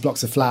on these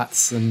blocks of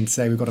flats and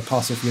say we've got a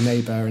parcel for your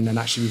neighbour, and then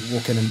actually we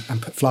walk in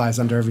and put flyers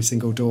under every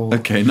single door.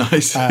 Okay,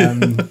 nice.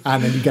 And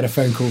then you get a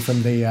phone call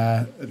from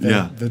the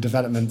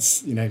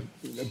development's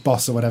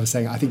boss or whatever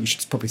saying, I think you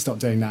should probably stop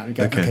doing that. And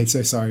you go, okay,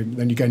 so sorry.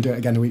 Then you go and do it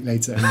again a week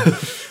later.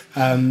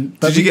 But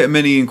did you get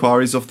many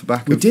inquiries off the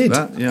back of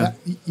that? Yeah.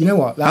 You know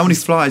what? How many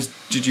flyers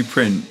did you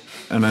print,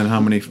 and then how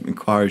many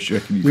inquiries do you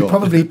reckon you got? We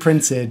probably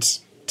printed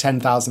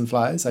 10,000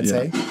 flyers, I'd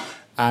say,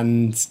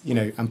 and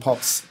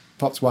pops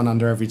one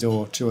under every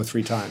door 2 or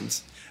 3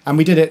 times. And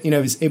we did it,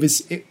 people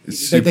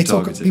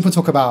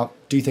talk about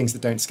do things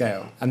that don't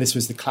scale. And this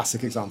was the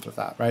classic example of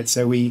that, right?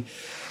 So it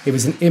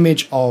was an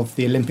image of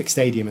the Olympic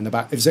Stadium in the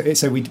back.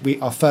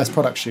 Our first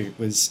product shoot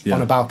was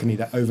on a balcony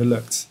that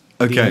overlooked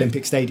the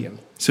Olympic Stadium.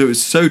 So it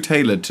was so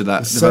tailored to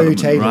that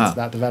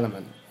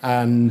development.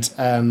 And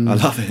I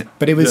love it.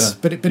 But it was,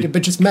 but it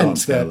just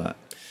meant that.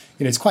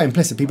 It's quite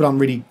implicit. People aren't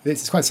really.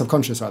 It's quite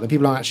subconscious, right? That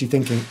people aren't actually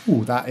thinking,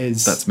 "Oh,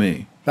 that's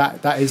me."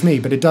 That is me.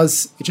 But it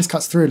just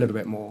cuts through a little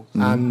bit more,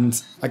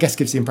 and I guess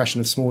gives the impression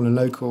of small and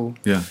local.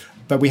 Yeah.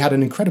 But we had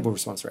an incredible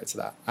response rate to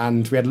that,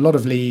 and we had a lot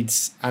of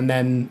leads. And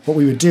then what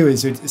we would do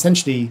is we'd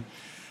essentially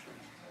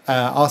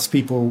ask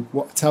people,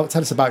 tell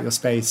us about your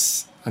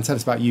space and tell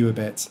us about you a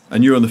bit.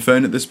 And you're on the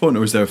phone at this point, or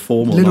was there a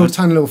form?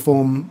 Tiny little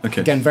form.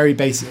 Okay. Again, very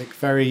basic,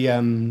 very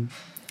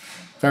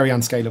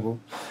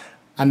unscalable.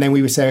 And then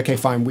we would say, okay,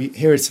 fine,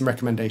 here are some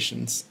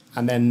recommendations.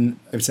 And then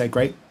they would say,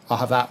 great, I'll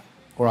have that,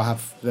 or I'll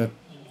have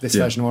this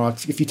version, or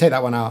if you take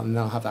that one out, and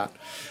then I'll have that.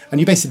 And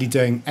you're basically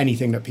doing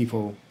anything that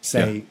people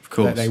say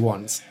that they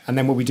want. And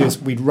then what we do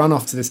is we'd run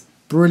off to this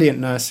brilliant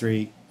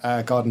nursery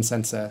garden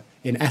centre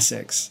in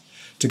Essex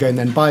to go and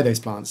then buy those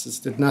plants.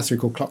 It's a nursery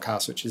called Clock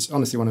House, which is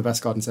honestly one of the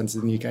best garden centres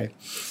in the UK.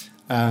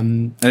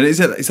 And is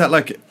that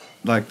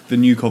like the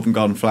New Covent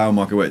Garden Flower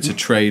Market where it's a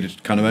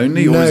trade kind of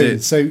only, or is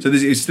it? So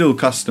it's still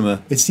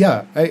customer. It's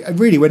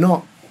really we're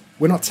not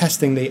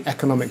testing the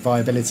economic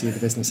viability of the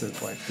business at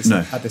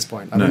this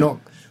point.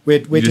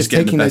 We're just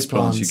taking those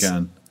plants you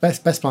can.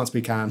 Best plants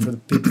we can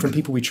from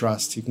people we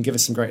trust who can give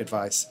us some great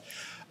advice,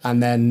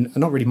 and then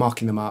not really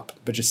marking them up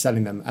but just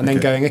selling them, and then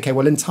going, okay,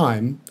 well in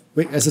time,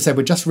 as I said,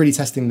 we're just really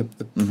testing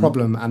the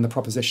problem and the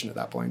proposition at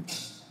that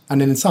point. And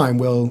then in time,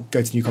 we'll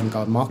go to New Covent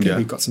Garden Market. Yeah.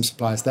 We've got some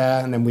suppliers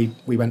there. And then we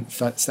went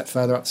a step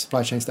further up the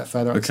supply chain,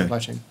 supply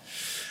chain.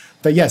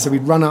 But so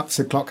we'd run up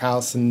to Clock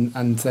House and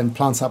then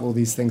plant up all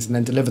these things and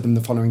then deliver them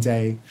the following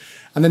day.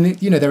 And then,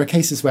 there were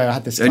cases where I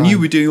had this guy. And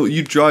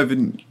you'd drive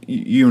in,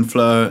 you and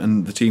Fleur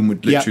and the team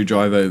would literally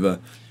drive over,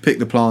 pick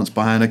the plants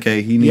by hand.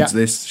 Okay, he needs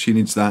this, she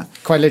needs that.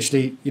 Quite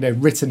literally,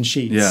 written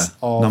sheets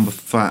of... number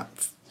flat,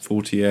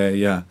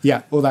 40A,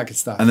 yeah, all that good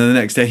stuff. And then the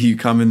next day you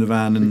come in the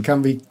van and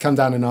we come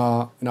down in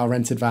our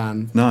rented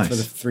van for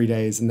the 3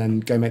 days and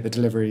then go make the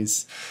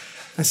deliveries.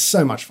 It's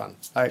so much fun.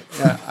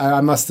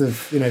 I must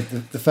have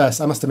made the first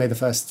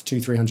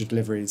 200-300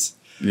 deliveries.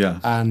 Yeah,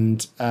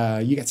 and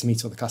you get to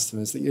meet all the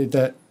customers.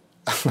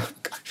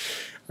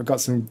 I've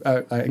got some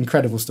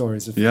incredible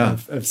stories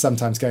of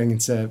sometimes going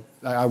into.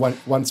 I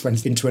once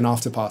went into an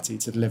after party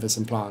to deliver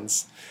some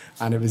plants,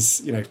 and it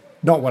was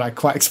not what I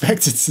quite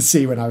expected to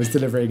see when I was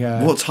delivering.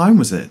 What time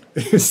was it?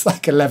 It was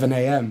like 11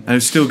 a.m. And it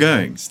was still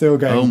going? Still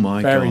going. Oh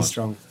my God. Very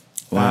strong.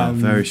 Wow,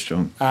 very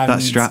strong.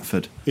 That's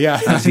Stratford.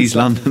 Yeah. That's East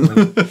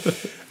London.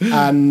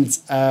 And,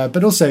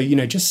 but also,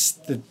 just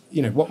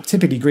what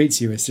typically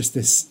greets you is just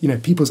this,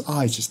 people's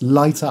eyes just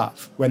light up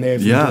when they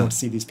open the door to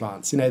see these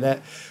plants.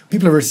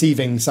 People are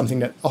receiving something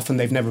that often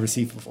they've never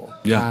received before.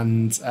 Yeah.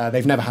 And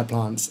they've never had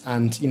plants.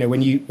 And,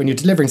 when you're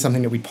delivering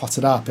something that we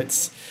potted up,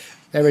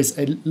 there is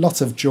a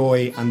lot of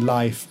joy and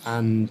life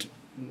and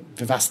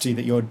vivacity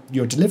that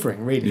you're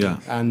delivering, really. Yeah.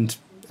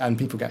 And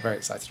people get very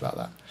excited about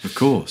that. Of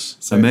course.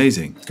 So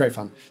amazing. It's great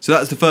fun. So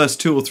that's the first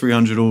 200 or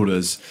 300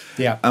 orders.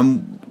 Yeah.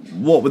 And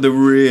what were the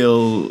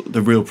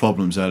real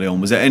problems early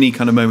on? Was there any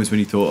kind of moments when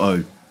you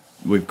thought,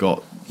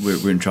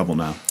 we're in trouble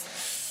now?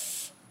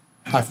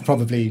 I've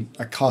probably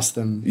cast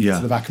them to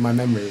the back of my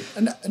memory.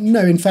 And no,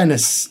 in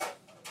fairness,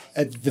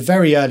 at the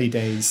very early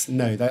days,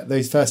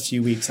 those first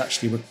few weeks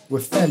actually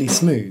were fairly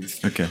smooth.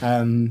 Okay.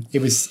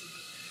 It was...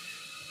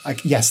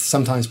 yes,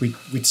 sometimes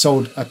we'd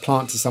sold a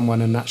plant to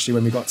someone, and actually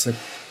when we got to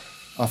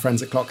our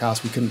friends at Clock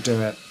House, we couldn't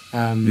do it.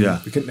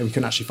 We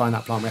couldn't actually find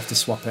that plant. We have to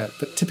swap it.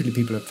 But typically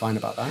people are fine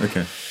about that.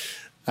 Okay.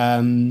 I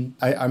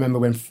remember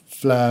when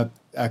Fleur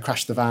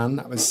crashed the van.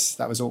 That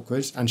was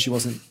awkward, and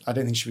I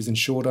don't think she was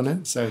insured on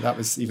it, so that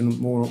was even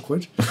more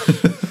awkward.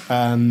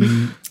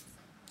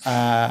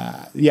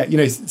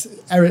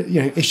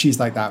 Issues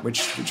like that,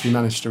 which we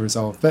managed to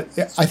resolve. But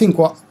I think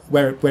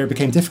where it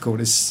became difficult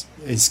is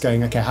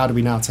going, okay, how do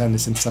we now turn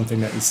this into something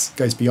that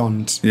goes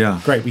beyond?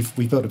 Yeah, great.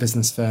 We built a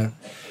business for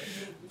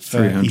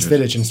East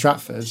Village in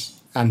Stratford,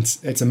 and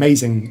it's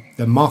amazing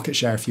the market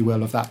share, if you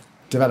will, of that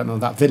development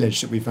of that village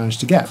that we've managed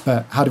to get.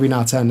 But how do we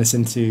now turn this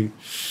into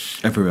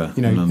everywhere?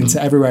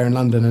 Into everywhere in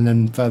London and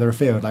then further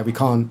afield? Like we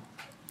can't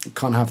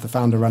have the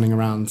founder running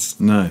around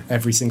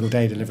every single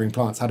day delivering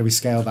plants. How do we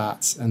scale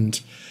that?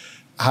 And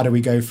how do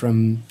we go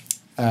from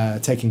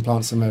taking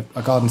plants from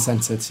a garden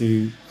centre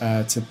to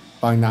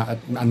buying that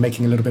and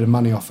making a little bit of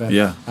money off it?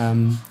 Yeah.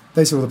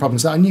 Those are all the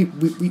problems that I knew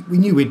we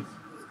knew we'd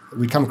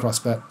come across,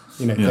 but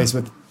those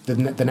were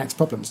the next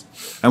problems.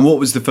 And what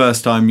was the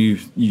first time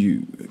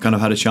you kind of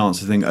had a chance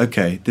to think,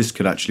 okay, this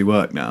could actually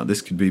work now?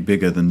 This could be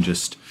bigger than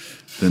just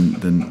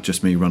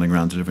me running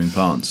around delivering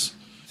plants.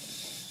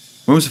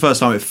 When was the first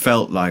time it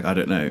felt like, I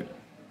don't know,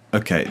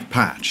 okay,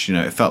 patch,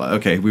 it felt like,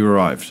 okay, we've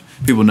arrived.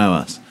 People know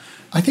us.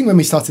 I think when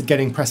we started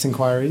getting press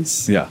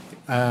inquiries. Yeah.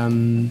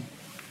 That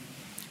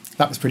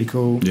was pretty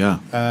cool. Yeah.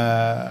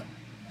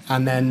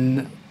 And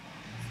then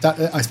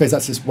I suppose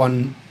that's just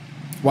one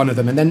of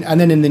them. And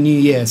then in the new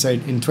year, so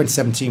in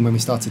 2017, when we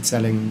started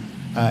selling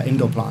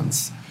indoor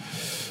plants,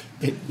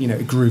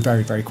 it grew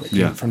very, very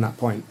quickly from that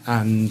point.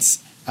 And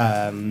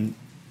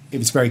it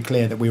was very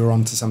clear that we were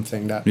onto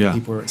something that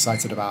people were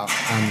excited about,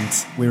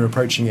 and we were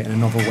approaching it in a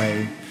novel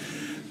way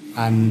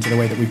and in a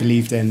way that we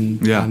believed in.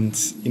 Yeah. And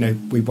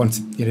we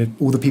wanted,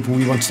 all the people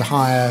we wanted to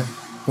hire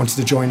wanted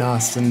to join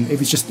us, and it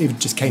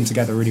just came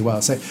together really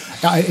well. So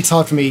it's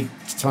hard for me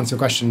to answer your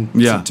question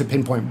to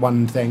pinpoint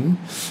one thing.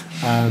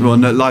 Well,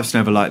 no, life's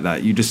never like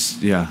that. You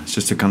just it's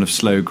just a kind of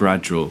slow,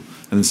 gradual,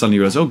 and then suddenly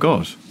you realise, oh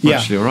God, we're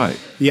actually all right.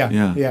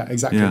 Yeah,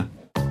 exactly. Yeah.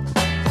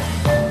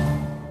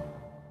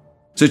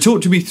 So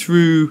talk me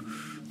through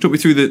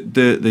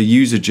the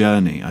user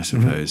journey, I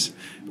suppose.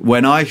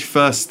 When I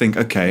first think,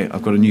 okay,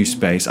 I've got a new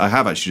space. I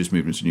have actually just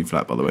moved into a new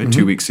flat, by the way,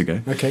 2 weeks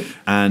ago. Okay.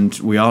 And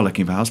we are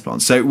looking for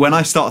houseplants. So when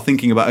I start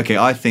thinking about, okay,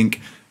 I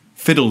think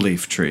fiddle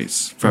leaf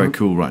trees, very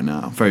cool right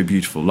now, very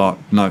beautiful,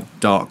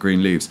 dark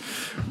green leaves.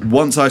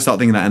 Once I start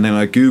thinking that, and then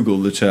I Google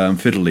the term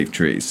fiddle leaf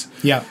trees.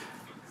 Yeah.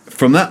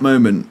 From that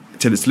moment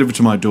till it's delivered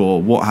to my door,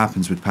 what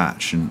happens with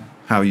Patch, and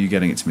how are you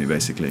getting it to me,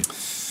 basically?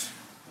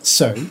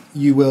 So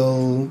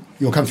you'll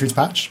come through to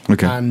Patch,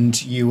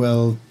 and you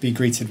will be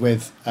greeted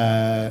with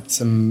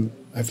some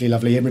hopefully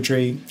lovely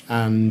imagery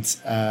and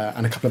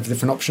a couple of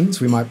different options.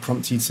 We might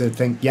prompt you to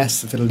think,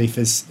 yes, the fiddle leaf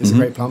is a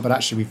great plant, but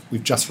actually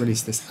we've just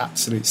released this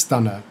absolute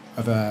stunner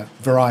of a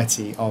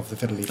variety of the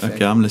fiddle leaf fig.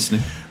 Okay, I'm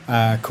listening.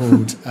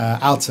 Called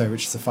Alto,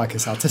 which is the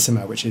Ficus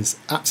altissima, which is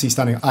absolutely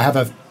stunning. I have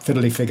a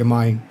fiddle leaf fig in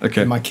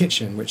my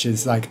kitchen, which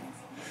is like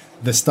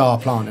the star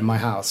plant in my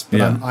house,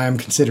 but I am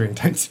considering.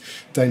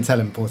 Don't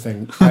tell him, poor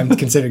thing. I'm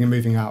considering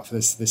moving out for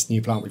this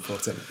new plant we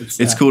brought in.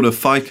 It's called a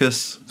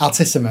Ficus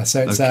altissima.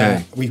 So it's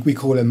we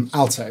call him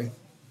Alto.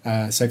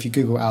 So if you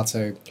Google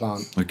Alto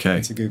plant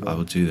into Google, I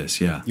will do this.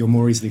 Yeah, you'll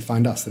more easily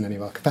find us than any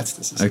of our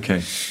competitors.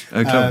 Okay.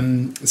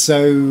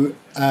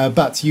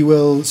 But you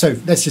will. So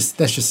let's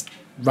just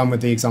run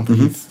with the example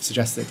you've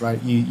suggested,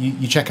 right?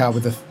 You check out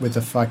with the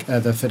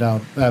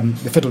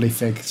fiddle leaf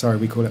fig. Sorry,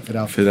 we call it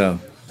Fidel.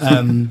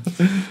 And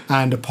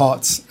a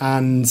pot,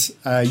 and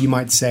you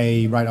might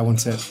say, right, I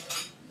want it.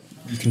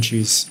 You can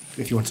choose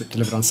if you want it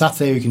delivered on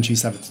Saturday. We can choose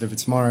to have it delivered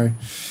tomorrow.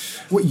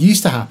 What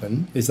used to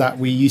happen is that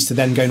we used to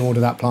then go and order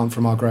that plant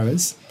from our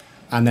growers,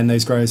 and then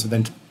those growers would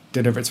then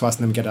deliver it to us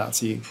and then we get it out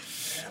to you.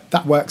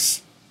 That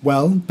works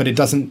well, but it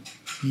doesn't.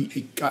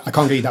 I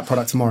can't get you that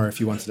product tomorrow if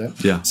you wanted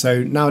it. Yeah.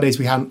 So nowadays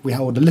we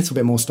hold a little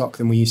bit more stock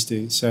than we used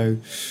to. So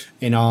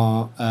in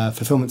our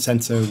fulfillment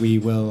centre, we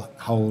will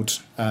hold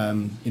a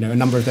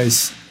number of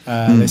those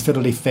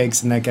fiddle leaf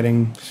figs, and they're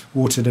getting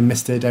watered and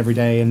misted every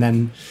day. And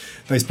then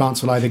those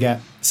plants will either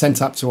get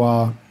sent up to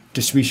our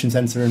distribution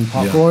centre in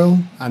Park Royal,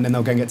 and then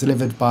they'll go and get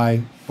delivered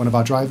by one of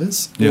our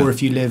drivers. Yeah. Or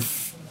if you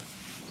live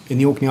in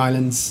the Orkney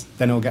Islands,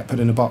 then it'll get put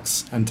in a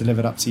box and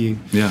delivered up to you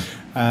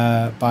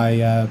by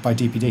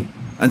DPD.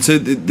 And so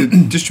the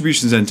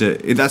distribution centre,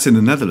 that's in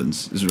the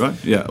Netherlands, is it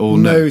right? Yeah. Or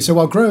no, so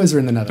our growers are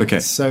in the Netherlands. Okay.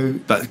 So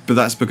but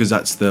that's because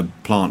that's the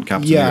plant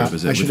capital of Europe,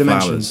 is it? I should have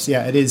mentioned.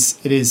 Yeah, it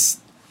is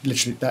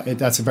literally,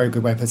 that's a very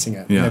good way of putting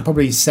it. Yeah.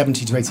 Probably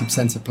 70 to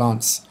 80% of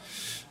plants,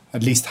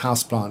 at least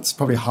house plants,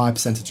 probably a higher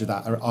percentage of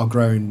that are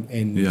grown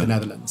in the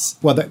Netherlands.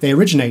 Well, they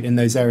originate in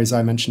those areas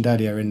I mentioned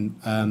earlier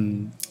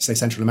in, say,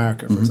 Central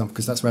America, for example,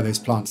 because that's where those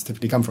plants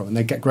typically come from. And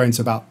they get grown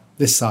to about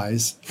this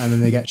size, and then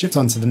they get shipped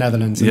onto the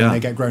Netherlands, and then they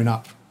get grown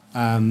up.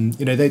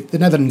 The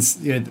Netherlands,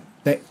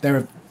 they're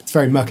a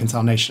very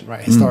mercantile nation,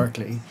 right,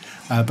 historically.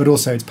 But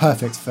also it's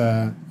perfect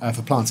for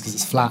plants because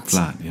it's flat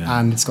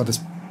and it's got this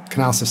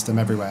canal system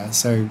everywhere.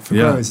 So for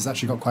growers, it's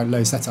actually got quite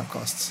low setup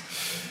costs.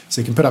 So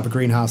you can put up a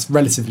greenhouse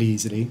relatively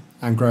easily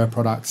and grow a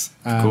product.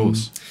 Of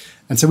course.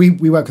 And so we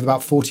work with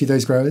about 40 of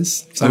those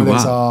growers. Some of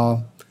those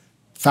are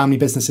family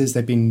businesses.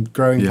 They've been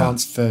growing Yeah.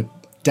 plants for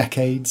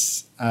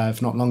decades,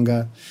 if not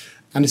longer.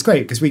 And it's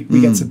great because we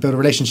get to build a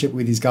relationship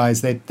with these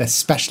guys. They're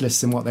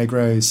specialists in what they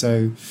grow.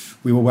 So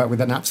we will work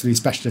with an absolute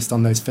specialist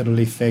on those fiddle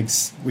leaf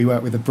figs. We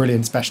work with a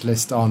brilliant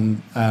specialist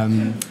on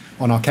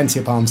our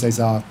Kentia palms.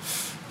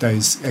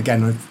 Those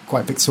again, a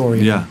quite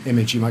Victorian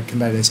image. You might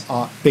compare those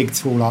big,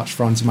 tall arch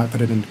fronds. You might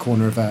put it in the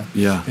corner of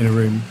in a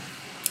room.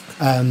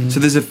 So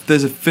there's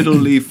a fiddle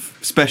leaf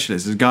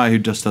specialist. There's a guy who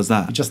just does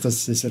that. He just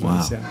does this.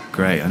 Wow, Yeah.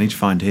 great! I need to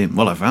find him.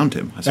 Well, I found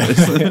him. I suppose.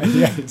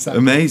 Yeah, exactly.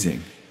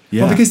 Amazing.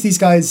 Yeah. Well, because these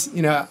guys,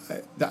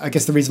 I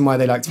guess the reason why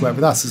they like to work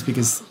with us is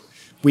because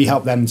we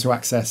help them to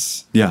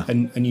access a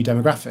new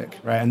demographic,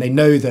 right? And they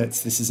know that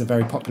this is a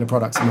very popular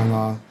product among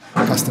our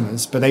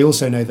customers, but they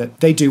also know that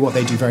they do what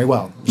they do very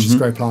well, which is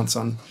grow plants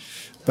on.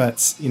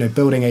 But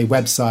building a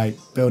website,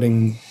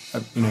 building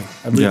a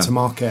route to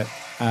market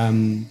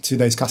to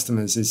those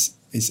customers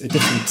is a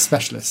different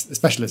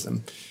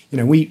specialism.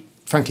 We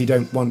frankly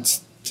don't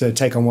want to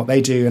take on what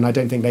they do, and I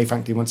don't think they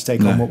frankly want to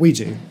take on what we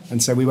do,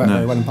 and so we work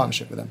very well in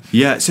partnership with them.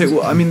 Yeah,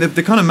 so I mean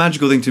the kind of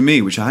magical thing to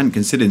me, which I hadn't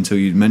considered until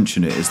you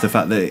mentioned it, is the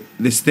fact that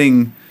this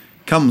thing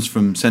comes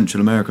from Central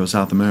America or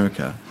South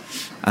America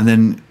and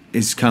then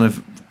is kind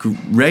of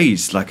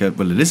raised like it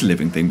is a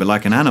living thing, but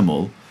like an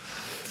animal.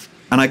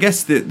 And I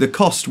guess the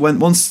cost,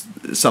 once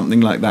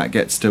something like that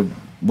gets to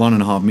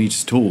 1.5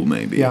 meters tall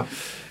maybe,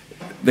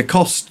 the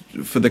cost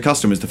for the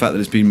customer is the fact that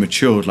it's been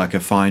matured like a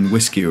fine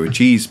whiskey or a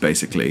cheese,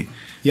 basically.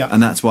 Yeah.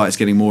 And that's why it's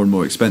getting more and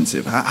more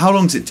expensive. How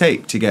long does it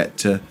take to get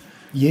to...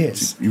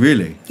 Years.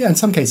 Really? Yeah, in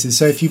some cases.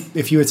 So if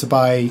you were to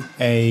buy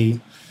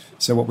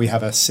what we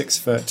have, a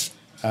 6-foot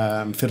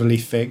fiddle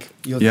leaf fig,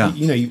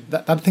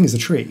 that thing is a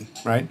tree,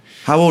 right?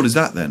 How old is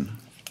that then?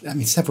 I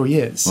mean, several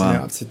years.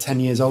 Wow. Up to 10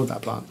 years old,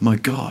 that plant. My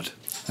God.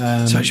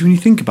 So actually, when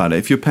you think about it,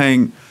 if you're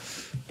paying...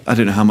 I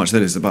don't know how much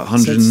that is, about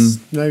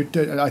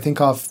 100... I think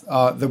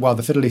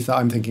the fiddle leaf that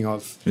I'm thinking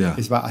of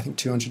is about, I think,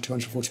 200,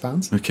 240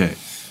 pounds. Okay.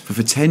 But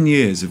for 10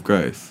 years of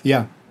growth,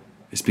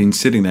 it's been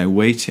sitting there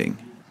waiting.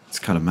 It's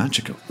kind of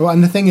magical. Well,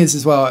 and the thing is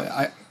as well,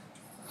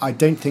 I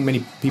don't think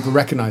many people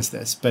recognise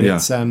this, but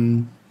it's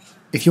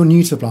if you're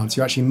new to the plants,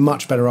 you're actually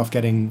much better off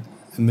getting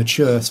a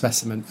mature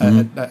specimen,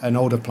 an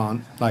older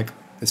plant, like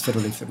this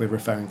fiddle leaf that we're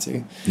referring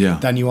to,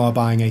 than you are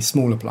buying a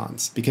smaller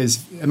plant. Because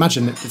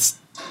imagine that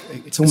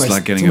it's almost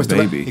like getting a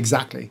baby.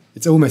 Exactly.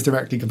 It's almost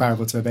directly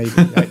comparable to a baby.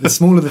 Right? The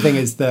smaller the thing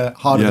is, the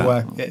harder the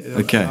work,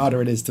 the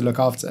harder it is to look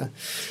after.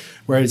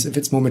 Whereas if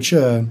it's more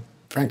mature,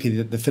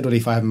 frankly, the fiddle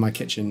leaf I have in my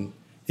kitchen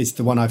is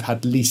the one I've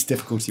had least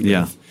difficulty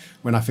with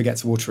when I forget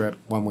to water it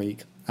 1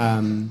 week.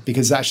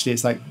 Because actually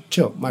it's like,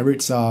 chill, my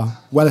roots are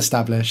well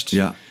established.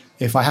 Yeah.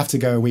 If I have to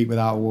go a week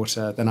without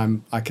water,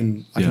 then I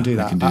can do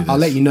that. I'll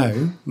let you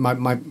know.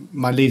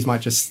 My leaves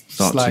might just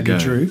slightly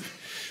droop,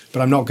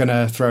 but I'm not going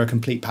to throw a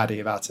complete paddy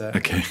about it.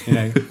 Okay.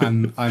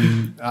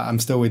 I'm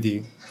still with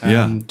you.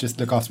 Just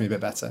look after me a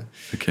bit better.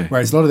 Okay.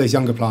 Whereas a lot of those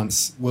younger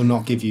plants will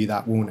not give you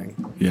that warning.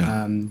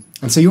 Yeah.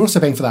 And so you're also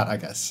paying for that, I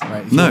guess,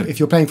 right? If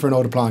you're paying for an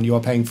older plant, you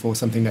are paying for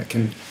something that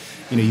can,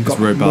 you've got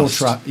more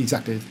trust.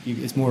 Exactly.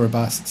 It's more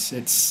robust.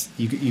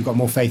 You've got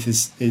more faith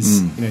is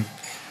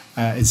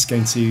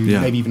going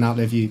to maybe even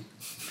outlive you.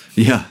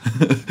 Yeah.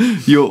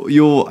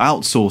 You're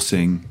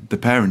outsourcing the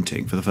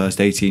parenting for the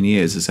first 18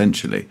 years,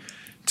 essentially.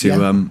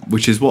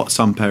 Which is what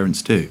some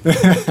parents do.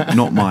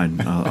 Not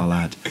mine, I'll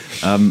add.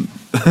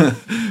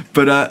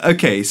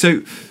 Okay,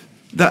 so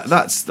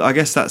that's I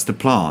guess that's the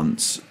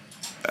plants.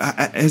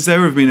 Has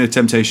there ever been a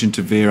temptation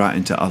to veer out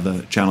into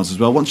other channels as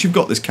well? Once you've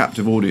got this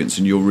captive audience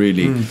and you're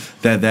really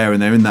they're there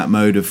and they're in that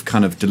mode of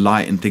kind of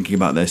delight and thinking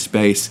about their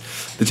space,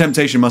 the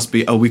temptation must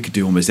be, we could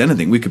do almost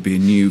anything. We could be a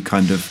new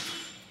kind of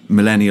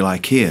millennial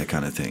IKEA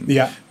kind of thing.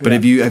 Yeah. But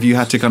have you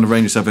had to kind of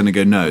rein yourself in and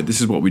go, no, this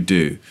is what we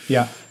do?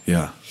 Yeah.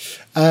 Yeah.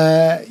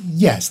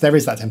 Yes, there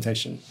is that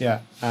temptation.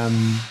 Yeah.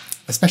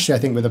 Especially I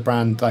think with a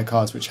brand like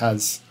ours, which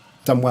has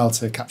done well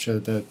to capture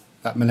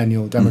that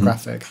millennial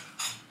demographic.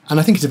 And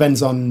I think it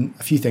depends on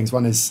a few things.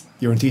 One is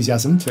your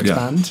enthusiasm to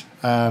expand,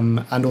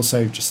 and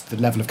also just the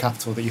level of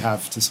capital that you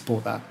have to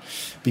support that.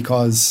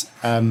 Because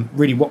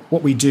really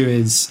what we do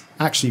is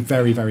actually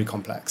very, very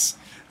complex.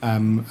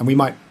 And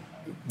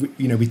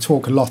we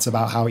talk a lot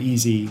about how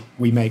easy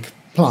we make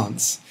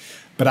plants,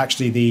 but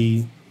actually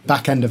the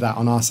back end of that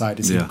on our side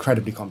is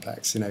incredibly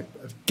complex.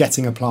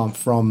 Getting a plant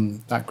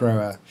from that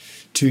grower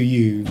to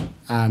you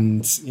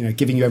and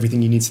giving you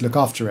everything you need to look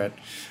after it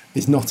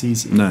is not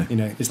easy. No.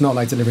 It's not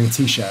like delivering a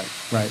t-shirt,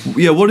 right?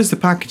 Yeah. What is the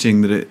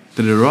packaging that it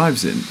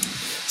arrives in?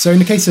 So in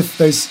the case of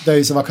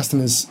those of our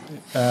customers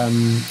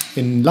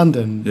in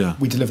London,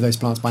 we deliver those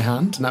plants by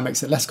hand, and that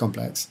makes it less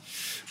complex.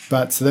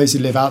 But to those who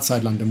live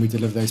outside London, we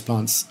deliver those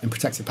plants in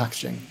protected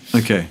packaging.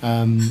 Okay.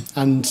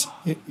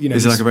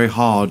 Is it like a very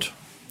hard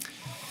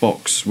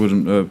box,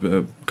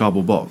 wooden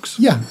cardboard box.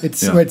 Yeah,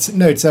 it's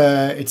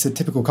a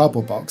typical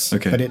cardboard box,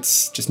 Okay. but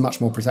it's just much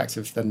more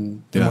protective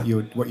than what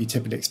you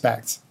typically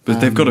expect.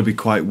 But they've got to be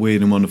quite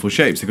weird and wonderful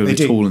shapes. They've got to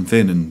be tall and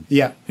thin and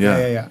yeah,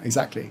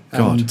 exactly.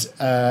 God.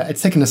 And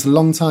it's taken us a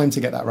long time to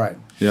get that right.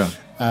 Yeah.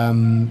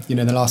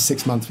 The last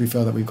 6 months we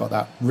feel that we've got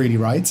that really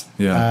right.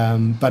 Yeah.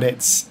 But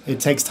it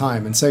takes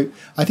time, and so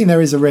I think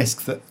there is a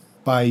risk that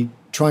by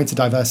trying to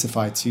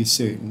diversify too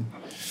soon,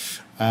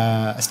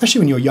 especially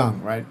when you're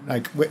young, right?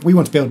 Like we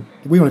want to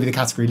be the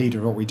category leader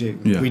of what we do.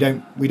 Yeah.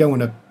 We don't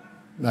want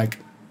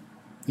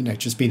to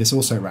just be this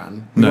also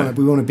ran.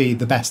 We want to be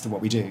the best at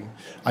what we do.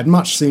 I'd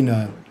much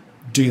sooner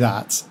do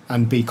that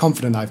and be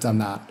confident I've done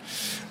that,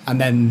 and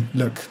then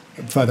look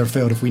further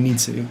afield if we need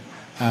to.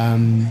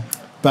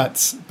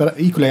 But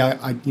equally,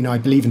 I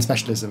believe in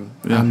specialism,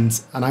 and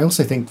I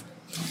also think,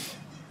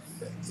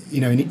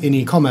 in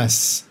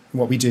e-commerce,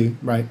 what we do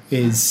right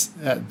is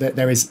that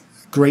there is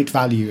great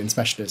value in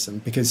specialism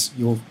because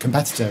your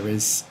competitor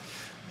is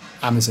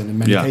Amazon in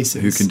many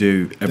cases, who can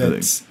do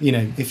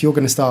everything. If you're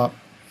going to start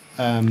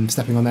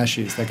stepping on their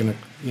shoes, they're going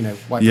to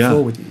wipe the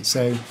floor with you.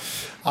 So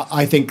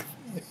I think,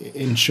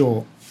 in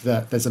short,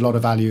 that there's a lot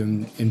of value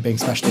in being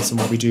specialists in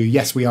what we do.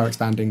 Yes, we are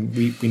expanding.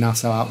 We now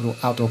sell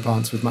outdoor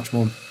plants with much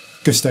more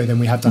gusto than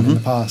we have done in the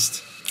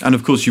past. And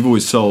of course, you've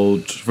always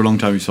sold, for a long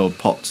time, you sold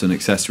pots and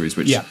accessories,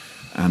 which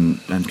and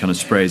kind of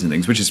sprays and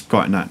things, which is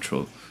quite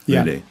natural,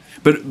 really. Yeah.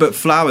 But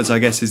flowers, I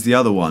guess, is the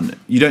other one.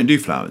 You don't do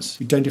flowers.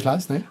 We don't do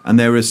flowers, no. And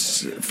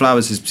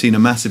flowers has seen a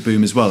massive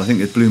boom as well. I think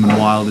that Bloom and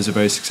Wild is a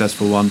very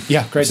successful one.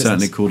 Yeah, great business.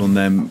 Certainly called on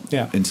them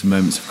in some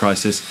moments of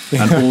crisis.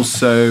 And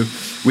also,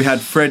 we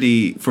had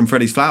Freddie from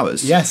Freddie's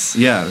Flowers. Yes.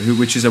 Yeah,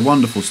 which is a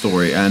wonderful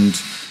story and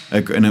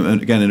again,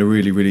 a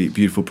really, really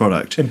beautiful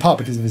product. In part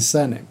because of his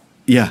surname.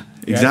 Yeah,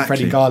 exactly.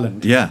 Freddie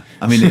Garland. Yeah,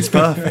 I mean, it's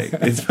perfect.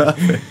 It's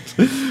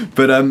perfect.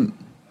 But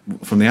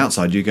from the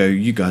outside, you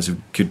guys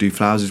could do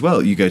flowers as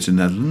well. You go to the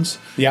Netherlands.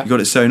 Yeah. You got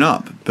it sewn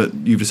up, but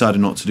you've decided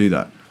not to do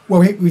that.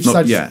 Well, we've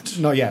decided...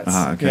 Not yet.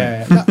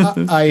 Okay.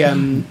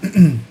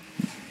 Yeah.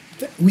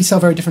 We sell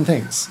very different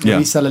things. Yeah.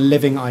 We sell a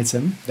living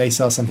item. They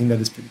sell something that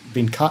has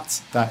been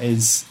cut, that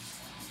is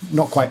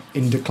not quite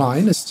in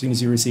decline as soon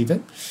as you receive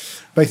it.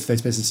 Both of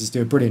those businesses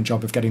do a brilliant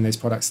job of getting those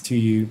products to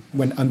you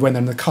when they're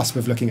on the cusp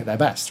of looking at their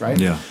best, right?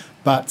 Yeah.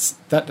 But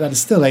that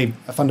is still a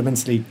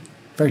fundamentally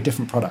very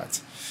different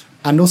product.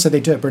 And also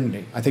they do it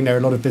brilliantly. I think there are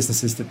a lot of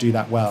businesses that do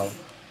that well.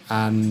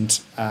 And,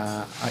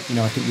 I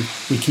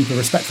think we keep a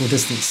respectful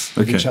distance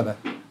with each other.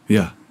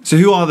 Yeah. So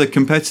who are the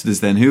competitors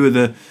then? Who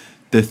are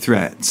the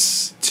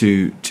threats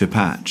to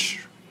patch?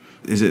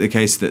 Is it the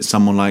case that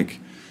someone like,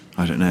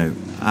 I don't know,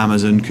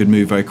 Amazon could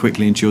move very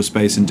quickly into your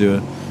space and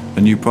do a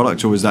new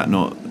product, or is that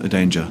not a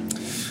danger?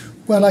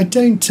 Well, I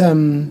don't...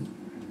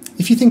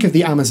 if you think of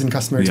the Amazon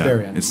customer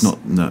experience... It's not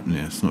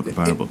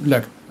comparable.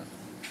 Look,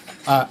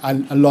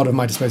 a lot of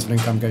my disposable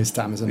income goes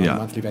to Amazon on a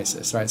monthly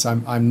basis, right?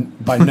 So I'm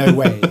by no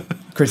way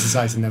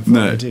criticising them for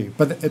what they do.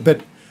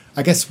 But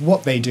I guess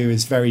what they do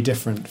is very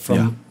different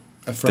from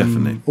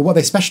definitely. Or what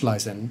they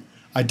specialise in,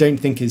 I don't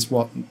think is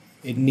what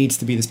it needs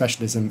to be the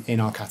specialism in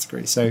our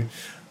category. So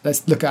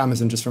let's look at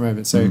Amazon just for a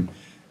moment. So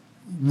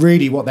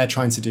really what they're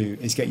trying to do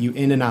is get you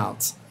in and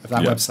out of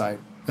that website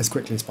as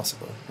quickly as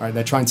possible, right?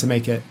 They're trying to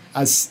make it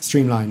as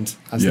streamlined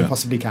as they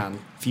possibly can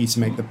for you to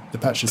make the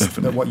purchase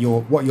that what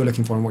you're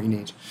looking for and what you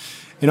need.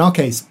 In our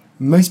case,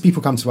 most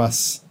people come to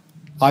us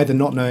either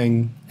not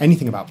knowing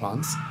anything about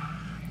plants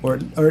or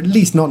at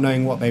least not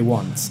knowing what they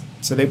want.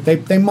 So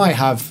they might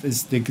have,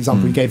 as the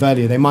example we gave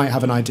earlier, they might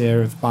have an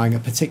idea of buying a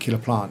particular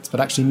plant, but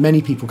actually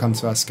many people come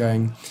to us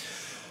going,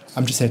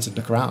 I'm just here to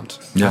look around.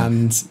 Yeah.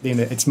 And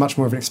it's much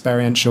more of an experience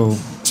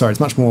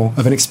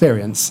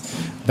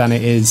than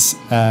it is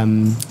a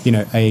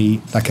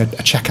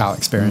checkout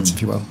experience,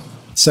 if you will.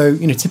 So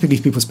typically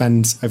people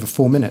spend over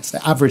 4 minutes.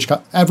 The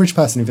average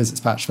person who visits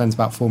Patch spends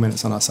about 4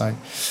 minutes on our site,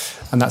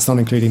 and that's not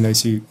including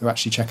those who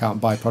actually check out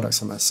and buy products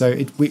from us. So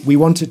we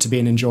want it to be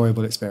an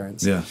enjoyable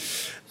experience. Yeah.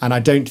 And I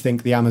don't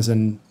think the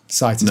Amazon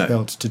site is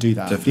built to do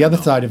that. The other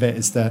side of it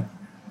is that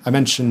I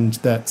mentioned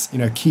that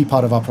a key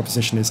part of our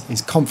proposition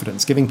is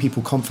confidence, giving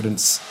people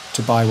confidence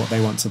to buy what they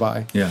want to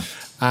buy. Yeah.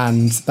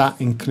 And that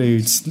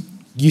includes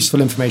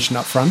useful information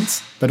up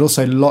front, but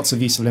also lots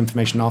of useful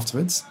information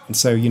afterwards. And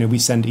so, we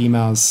send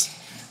emails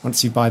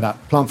once you buy that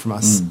plant from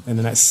us in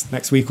the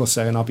next week or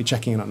so, and I'll be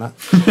checking in on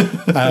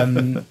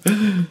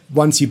that.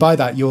 Once you buy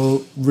that,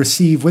 you'll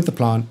receive with the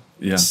plant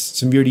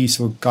some really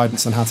useful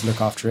guidance on how to look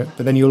after it.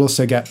 But then you'll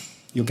get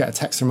a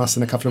text from us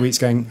in a couple of weeks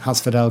going, how's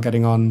Fidel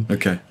getting on?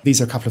 Okay.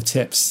 These are a couple of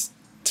tips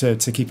to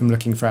keep them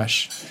looking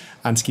fresh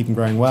and to keep them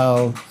growing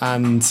well.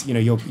 And,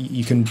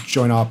 you can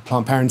join our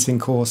plant parenting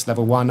course,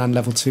 level 1 and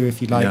level 2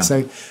 if you'd like. Yeah.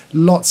 So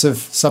lots of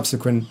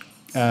subsequent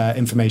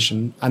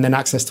information, and then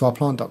access to our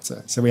plant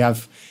doctor. So we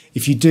have,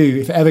 if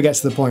it ever gets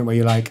to the point where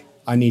you're like,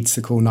 I need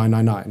to call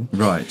 999.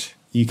 Right.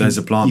 There's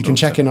a plant doctor. You can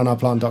check in on our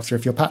plant doctor.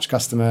 If you're a Patch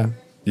customer,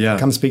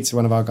 come speak to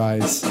one of our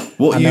guys.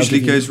 What And they'll usually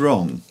give you- goes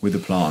wrong with the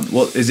plant?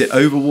 What is it?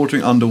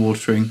 Overwatering,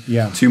 underwatering?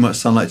 Yeah. Too much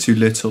sunlight, too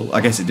little?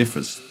 I guess it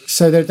differs.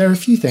 So there are a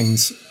few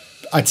things.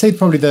 I'd say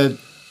probably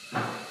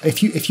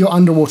if you're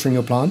underwatering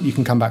your plant, you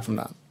can come back from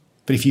that.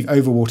 But if you've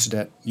overwatered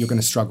it, you're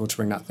going to struggle to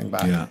bring that thing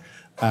back. Yeah.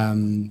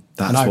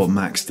 That's what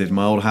Max did.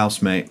 My old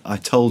housemate, I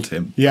told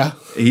him. Yeah.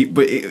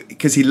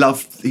 Because he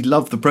loved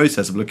the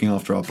process of looking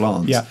after our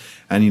plants. Yeah.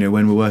 And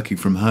when we're working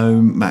from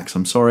home, Max,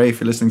 I'm sorry if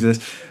you're listening to this.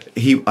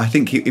 I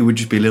think it would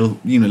just be a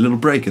little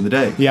break in the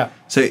day. Yeah.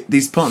 So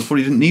these plants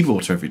probably didn't need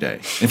water every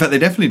day. In fact, they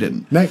definitely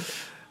didn't. No.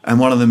 And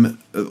one of them,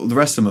 the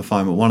rest of them are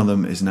fine, but one of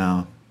them is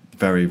now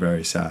very,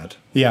 very sad.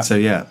 Yeah.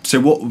 So So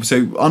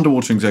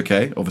underwatering's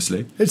okay,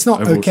 obviously. It's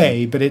not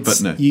okay, but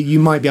no. you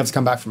might be able to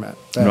come back from it.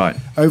 But Right.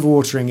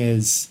 Overwatering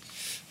is,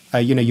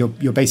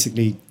 you're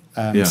basically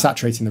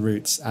saturating the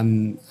roots,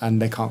 and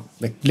they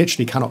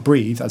literally cannot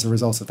breathe as a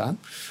result of that,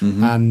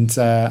 and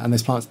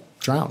those plants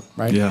drown,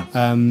 right? Yeah.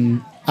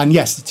 And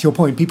yes, to your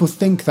point, people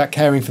think that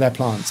caring for their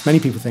plants. Many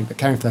people think that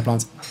caring for their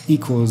plants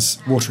equals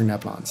watering their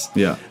plants.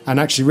 Yeah. And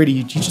actually, really,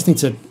 you just need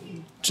to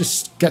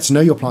just get to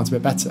know your plants a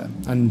bit better.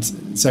 And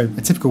so,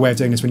 a typical way of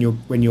doing this when you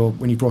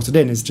brought it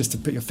in is just to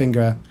put your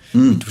finger.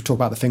 To talk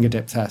about the finger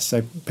dip test.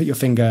 So, put your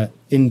finger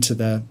into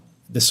the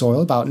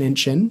soil about an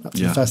inch in up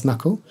to the first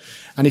knuckle,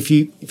 and if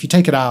you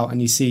take it out and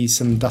you see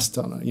some dust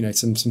on it,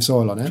 some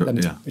soil on it, then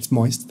it's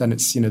moist. Then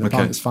it's the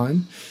plant is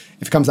fine.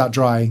 If it comes out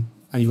dry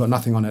and you've got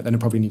nothing on it, then it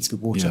probably needs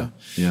good water.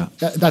 Yeah.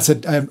 That's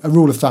a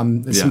rule of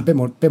thumb. There's a bit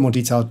more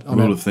detailed on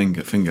Rule it. of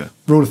finger.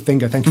 Rule of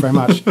finger. Thank you very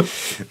much.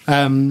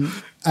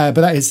 But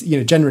that is,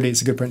 generally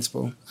it's a good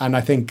principle. And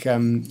I think,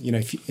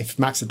 if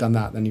Max had done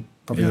that, then he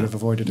probably would have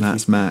avoided a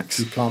That's few, Max.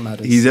 few plant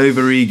murders. He's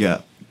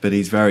over-eager, but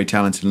he's very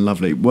talented and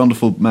lovely.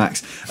 Wonderful,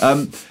 Max.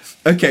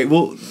 Okay,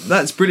 well,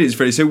 that's brilliant,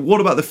 Freddie. So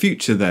what about the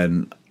future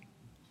then?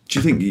 Do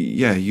you think,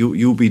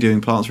 you'll be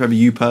doing plants forever,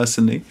 you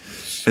personally?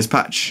 As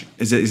Patch,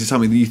 is it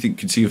something that you think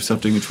could see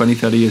yourself doing in 20,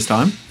 30 years'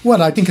 time?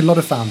 Well, I think a lot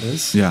of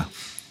founders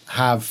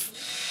have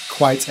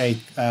quite a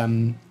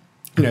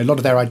lot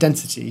of their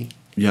identity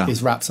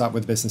is wrapped up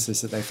with businesses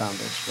that they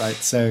founded, right?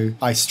 So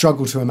I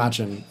struggle to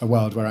imagine a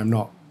world where I'm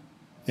not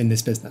in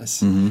this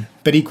business.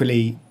 But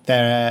equally,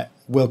 there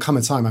will come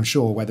a time, I'm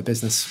sure, where the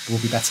business will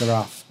be better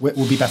off.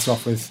 Will be better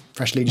off with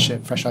fresh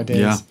leadership, fresh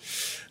ideas.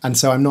 And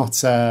so I'm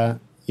not, I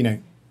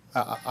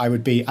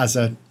would be as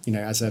a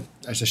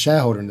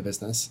shareholder in the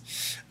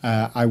business.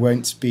 I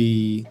won't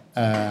be,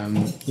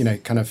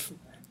 kind of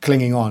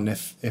clinging on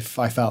if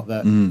I felt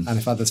that, and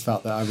if others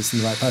felt that I was the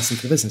right person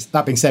for the business.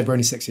 That being said, we're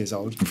only 6 years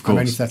old. Of course. I'm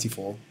only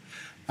 34.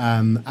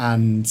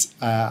 And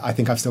I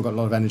think I've still got a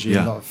lot of energy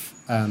and a lot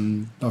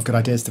of good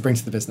ideas to bring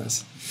to the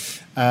business.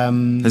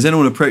 Has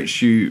anyone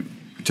approached you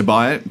to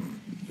buy it?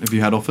 Have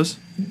you had offers?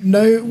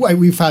 No,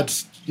 we've had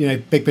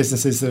big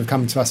businesses that have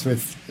come to us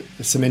with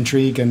some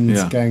intrigue and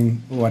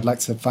going, I'd like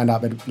to find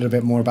out a little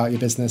bit more about your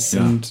business.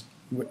 And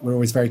we're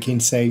always very keen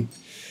to say,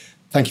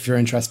 thank you for your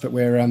interest, but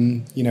we're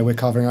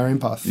carving our own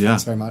path.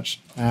 Thanks very much.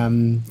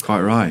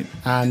 Quite right.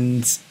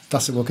 And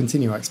thus it will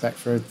continue, I expect,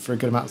 for a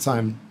good amount of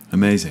time.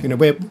 Amazing.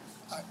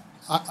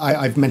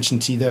 I've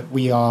mentioned to you that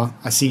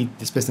I see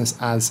this business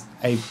as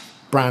a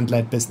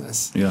brand-led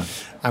business. Yeah.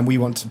 And we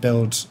want to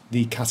build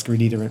the category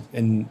leader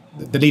in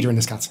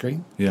this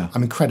category. Yeah.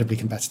 I'm incredibly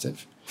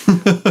competitive.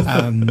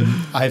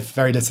 I have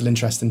very little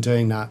interest in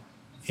doing that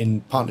in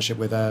partnership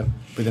with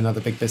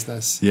another big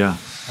business. Yeah.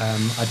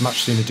 I'd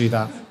much sooner do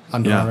that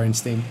under our own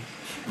steam.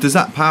 Does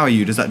that power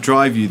you? Does that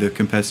drive you, the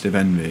competitive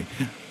envy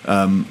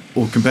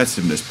or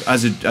competitiveness?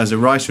 As a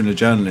writer and a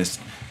journalist,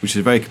 which is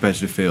a very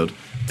competitive field,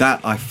 that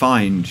I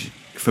find,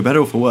 for better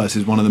or for worse,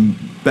 is one of the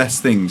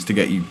best things to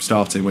get you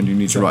started when you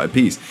need to write a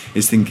piece,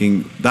 is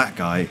thinking, that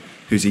guy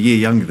who's a year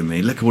younger than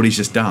me, look at what he's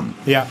just done.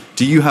 Yeah.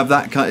 Do you have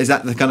that is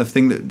that the kind of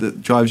thing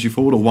that drives you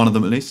forward, or one of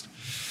them at least?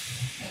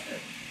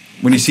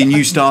 When you see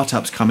new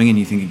startups coming in,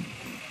 you're thinking,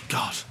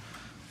 God.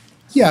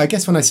 Yeah, I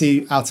guess when I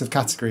see out of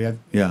category,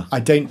 I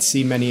don't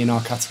see many in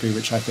our category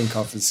which I think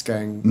of as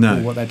going,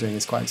 what they're doing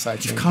is quite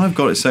exciting. You've kind of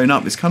got it sewn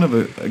up. It's kind of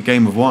a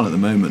game of one at the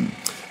moment.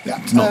 Yeah.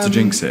 Not to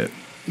jinx it.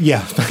 Yeah,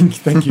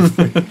 thank you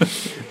for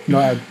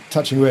not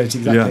touching words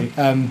exactly.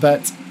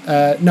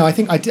 Yeah. No, I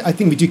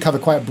think we do cover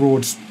quite a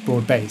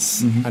broad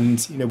base,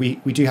 and we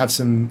do have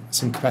some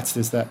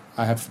competitors that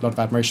I have a lot of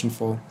admiration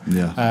for.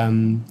 Yeah.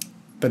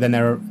 But then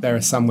there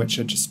are some which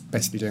are just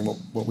basically doing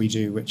what we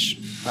do, which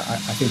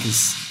I think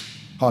is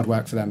hard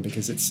work for them,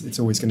 because it's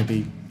always going to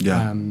be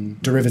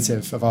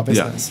derivative of our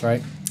business,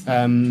 right?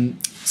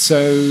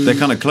 So they're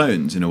kind of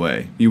clones in a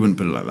way. You wouldn't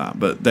put it like that,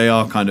 but they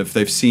are kind of.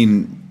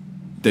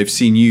 They've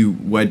seen you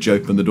wedge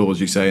open the doors,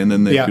 you say, and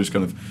then they've just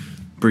kind of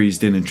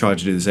breezed in and tried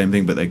to do the same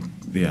thing, but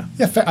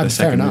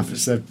fair enough.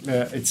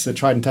 It's a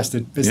tried and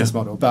tested business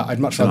model, but I'd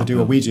much rather do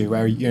what we do,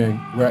 where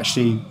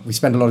we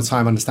spend a lot of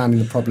time understanding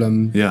the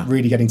problem,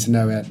 really getting to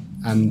know it,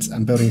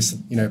 and building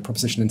a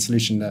proposition and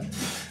solution that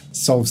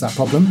solves that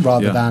problem,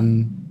 rather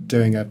than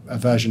doing a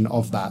version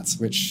of that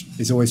which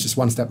is always just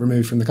one step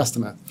removed from the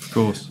customer. Of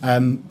course.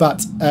 No,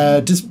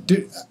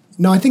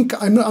 I think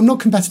I'm not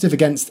competitive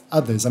against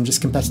others. I'm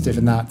just competitive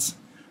in that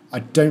I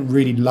don't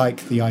really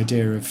like the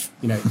idea of,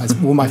 as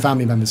all my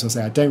family members will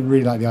say, I don't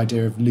really like the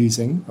idea of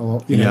losing or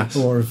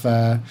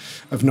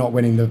of not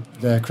winning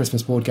the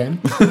Christmas board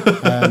game.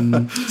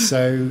 And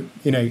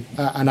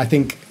I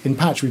think in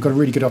Patch we've got a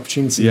really good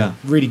opportunity,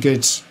 really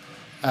good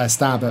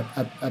stab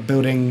at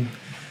building,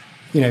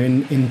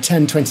 in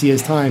 10, 20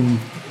 years time,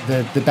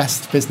 the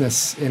best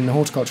business in the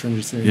horticulture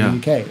industry in the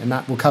UK, and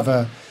that will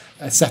cover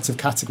a set of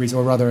categories,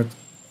 or rather a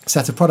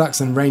set of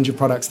products and range of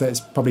products that is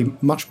probably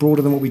much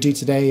broader than what we do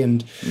today,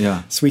 and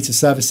suite of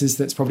services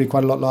that's probably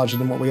quite a lot larger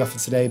than what we offer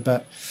today,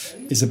 but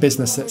is a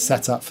business that's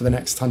set up for the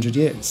next 100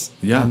 years.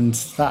 And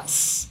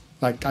that's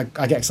like, I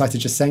get excited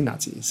just saying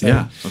that to you.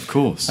 So, of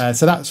course.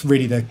 So that's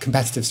really the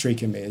competitive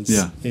streak in me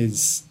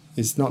is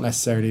not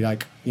necessarily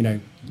like,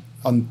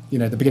 on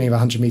the beginning of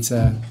a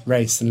 100-meter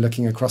race and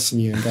looking across from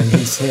you and going,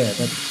 who's here,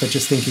 but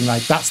just thinking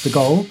like, that's the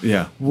goal.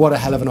 What a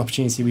hell of an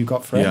opportunity we've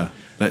got for it.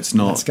 Let's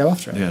go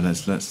after it.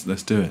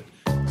 Let's do it.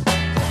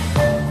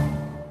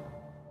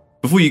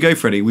 Before you go,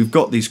 Freddie, we've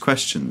got these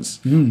questions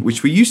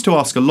which we used to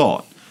ask a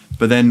lot,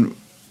 but then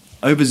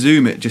over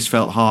Zoom it just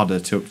felt harder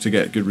to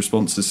get good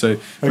responses, so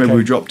remember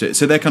we dropped it.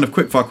 So they're kind of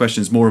quickfire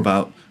questions, more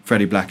about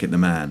Freddie Blackett the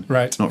man,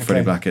 right? Not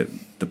Freddie Blackett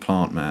the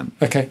plant man.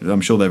 Okay. I'm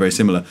sure they're very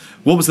similar.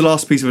 What was the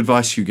last piece of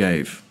advice you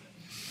gave?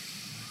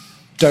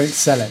 Don't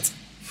sell it.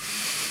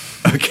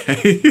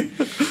 Okay.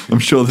 I'm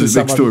sure there's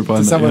a big story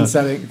behind that.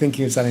 Someone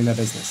thinking of selling their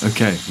business.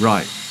 Okay,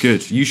 right,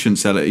 good. You shouldn't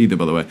sell it either,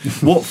 by the way.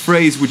 What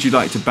phrase would you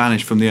like to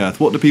banish from the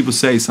earth? What do people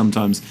say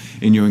sometimes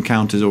in your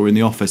encounters or in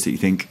the office that you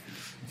think,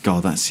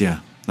 God, that's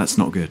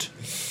not good?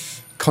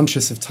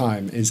 Conscious of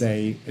time is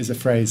a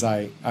phrase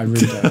I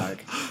really don't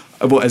like.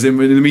 What, as in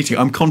the meeting?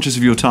 I'm conscious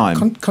of your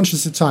time.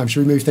 Conscious of time.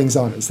 Should we move things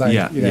on? It's like,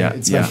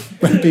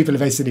 when people are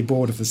basically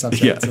bored of the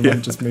subject and want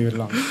to just move it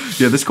along.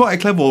 Yeah, there's quite a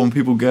clever one when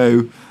people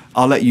go,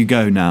 I'll let you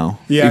go now,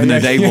 even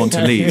though they want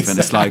to leave. Exactly. And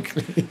it's like,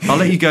 I'll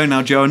let you go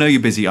now, Joe. I know you're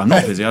busy. I'm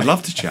not busy. I'd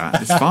love to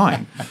chat. It's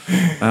fine.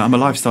 I'm a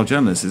lifestyle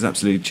journalist. It's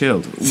absolutely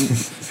chilled.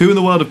 Who in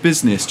the world of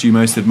business do you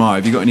most admire?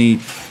 Have you got any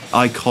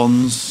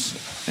icons,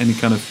 any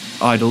kind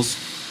of idols?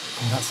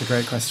 Oh, that's a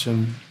great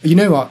question. You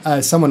know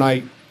what? Someone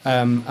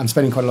I'm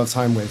spending quite a lot of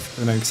time with at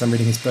the moment because I'm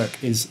reading his book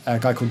is a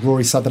guy called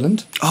Rory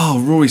Sutherland.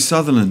 Oh, Rory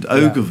Sutherland,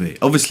 Ogilvy.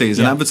 Obviously, as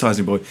an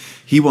advertising boy,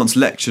 he once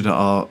lectured at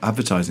our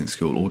advertising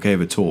school or gave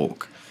a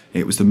talk.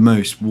 It was the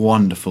most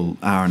wonderful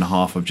hour and a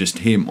half of just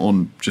him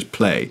on just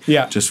play,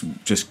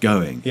 just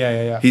going.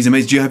 Yeah. He's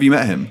amazing. Have you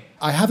met him?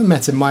 I haven't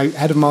met him. My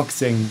head of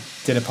marketing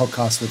did a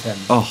podcast with him.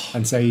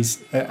 And so he's,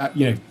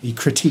 he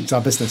critiqued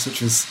our business,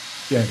 which was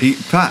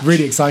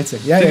really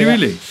exciting. Did he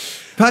really?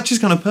 Patch is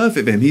kind of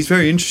perfect for him. He's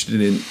very interested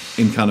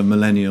in kind of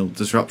millennial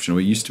disruption, or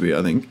he used to be,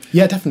 I think.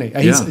 Yeah,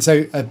 definitely.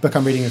 So a book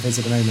I'm reading of his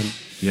at the moment,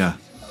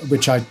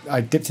 which I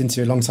dipped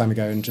into a long time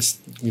ago and just,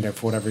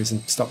 for whatever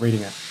reason, stopped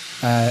reading it.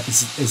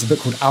 It's a book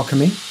called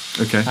Alchemy.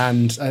 Okay.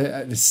 And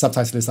the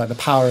subtitle is like the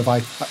power of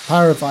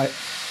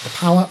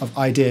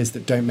ideas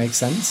that don't make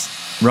sense.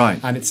 Right.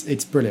 And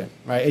it's brilliant,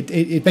 right?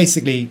 It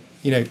basically,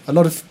 a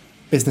lot of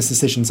business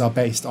decisions are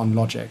based on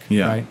logic,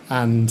 right?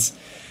 And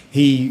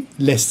he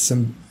lists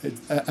some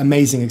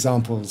amazing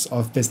examples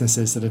of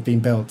businesses that have been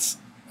built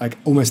like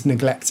almost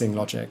neglecting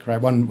logic, right?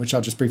 One which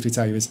I'll just briefly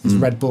tell you is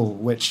Red Bull,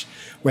 which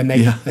when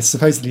they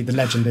supposedly the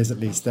legend is at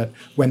least that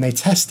when they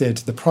tested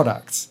the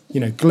product,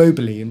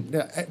 globally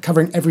and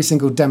covering every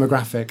single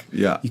demographic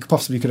you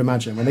possibly could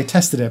imagine, when they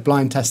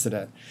blind tested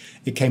it,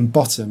 it came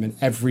bottom in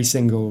every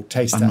single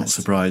taste test. I'm not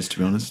surprised, to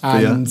be honest.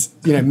 And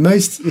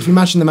most, if you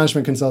imagine the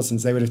management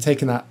consultants, they would have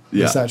taken that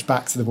research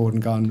back to the board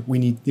and gone, we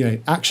need,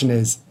 action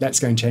is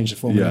let's go and change the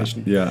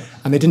formulation.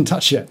 And they didn't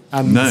touch it.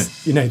 And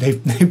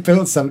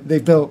they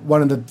built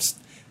one of the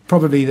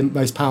probably the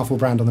most powerful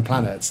brand on the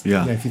planet.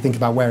 If you think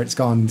about where it's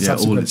gone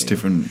subsequently. All its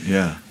different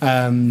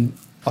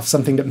of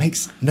something that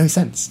makes no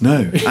sense.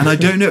 No. And I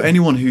don't know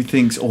anyone who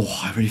thinks,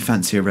 I really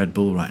fancy a Red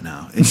Bull right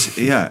now. It's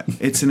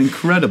it's an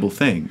incredible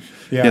thing.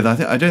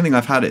 I don't think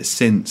I've had it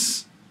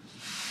since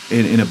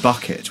in a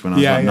bucket when I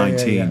was like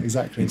 19 in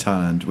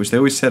Thailand, which they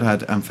always said had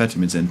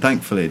amphetamines in.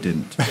 Thankfully it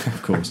didn't,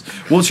 of course.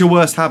 What's your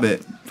worst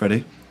habit,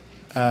 Freddie?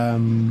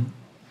 My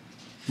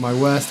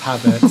worst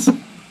habit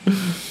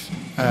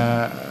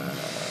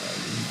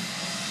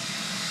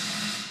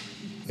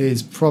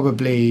is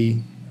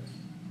probably...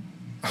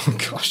 Oh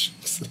gosh,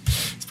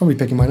 it's probably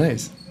picking my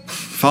nose.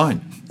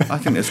 Fine, I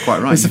think that's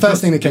quite right. It's the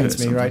first thing that came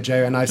to me, right,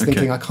 Joe? And I was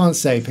thinking, I can't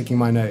say picking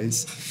my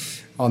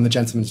nose on the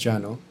Gentleman's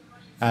Journal,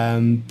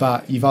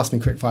 but you've asked me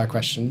quick-fire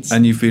questions,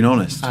 and you've been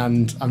honest,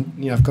 and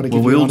I've got to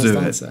give you an honest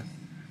answer.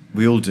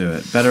 We all do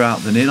it. Better out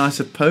than in, I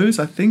suppose.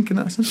 I think in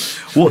that sense.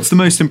 What's the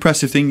most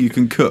impressive thing you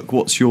can cook?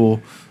 What's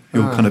your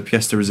kind of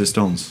pièce de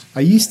résistance?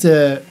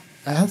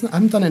 I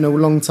haven't done it in a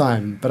long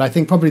time, but I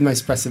think probably the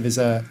most impressive is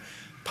a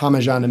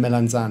Parmigiana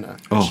melanzana,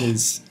 which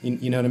is,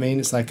 you know what I mean?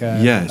 It's like a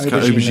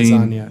aubergine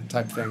lasagna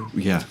type thing.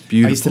 Yeah,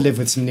 beautiful. I used to live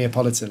with some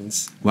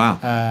Neapolitans. Wow.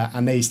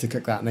 And they used to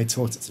cook that, and they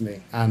taught it to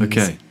me.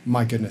 And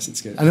my goodness,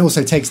 it's good. And it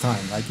also takes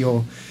time. Like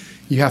you're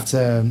you have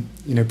to,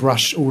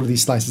 brush all of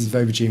these slices of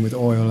aubergine with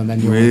oil, and then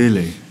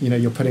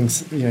you're putting,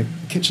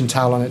 kitchen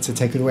towel on it to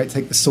take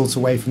the salt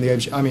away from the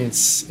aubergine. I mean,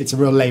 it's a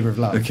real labour of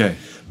love. Okay.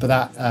 But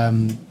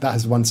that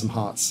has won some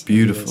hearts.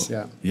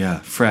 Beautiful. Yeah,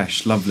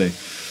 fresh, lovely.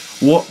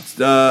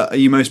 What are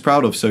you most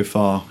proud of so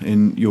far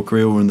in your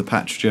career or in the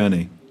patch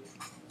journey?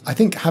 I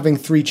think having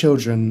 3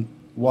 children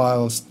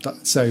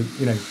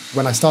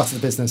when I started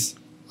the business,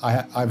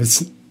 I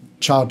was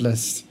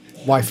childless,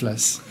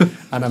 wifeless,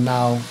 and I'm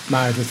now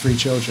married with 3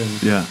 children.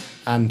 Yeah.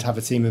 And have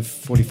a team of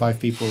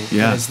 45 people.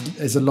 Yeah.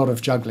 There's a lot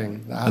of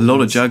juggling. A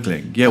lot of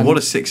juggling. Yeah, what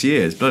a 6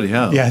 years. Bloody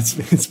hell. Yeah,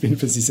 it's been a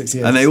busy 6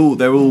 years. And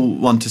they're all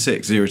 1 to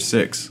 6, 0 to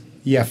 6?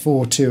 Yeah,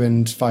 4, 2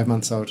 and 5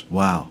 months old.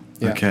 Wow.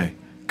 Yeah. Okay.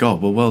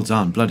 God, well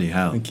done. Bloody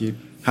hell. Thank you.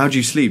 How do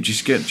you sleep? Do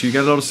you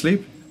get a lot of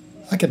sleep?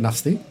 I get enough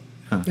sleep.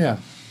 Huh. Yeah.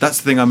 That's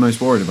the thing I'm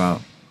most worried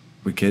about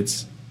with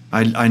kids.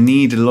 I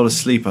need a lot of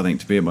sleep, I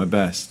think, to be at my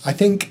best. I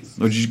think...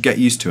 Or did you get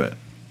used to it?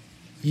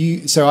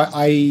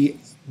 I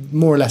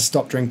more or less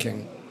stopped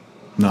drinking.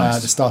 Nice.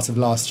 At the start of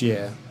last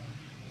year,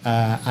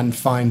 and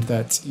find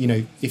that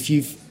if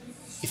you've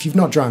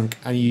not drunk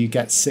and you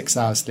get 6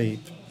 hours sleep,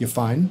 you're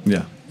fine.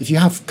 Yeah. If you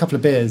have a couple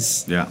of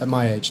beers at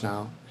my age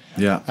now,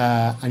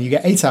 and you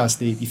get 8 hours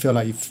sleep, you feel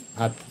like you've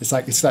had it's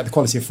like the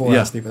quality of 4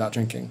 hours sleep without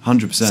drinking.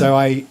 100%. So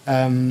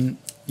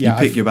you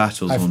pick your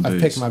battles on booze. I've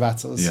picked my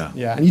battles.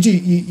 Yeah. And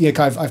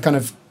I've kind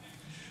of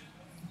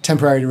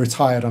temporarily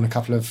retired on a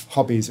couple of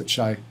hobbies which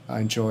I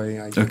enjoy.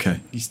 I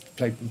used to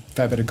play a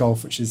fair bit of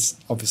golf, which is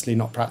obviously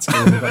not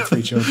practical when you've got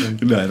 3 children.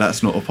 No,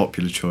 that's not a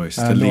popular choice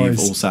to leave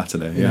all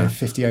Saturday.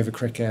 50 over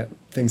cricket,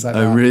 things like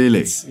that. Oh,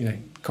 really? It's,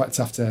 quite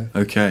tough to...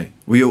 Okay.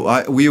 Were you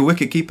a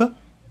wicket keeper?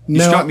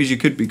 You struck me as you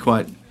could be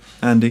quite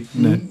handy.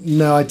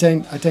 No, I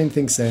don't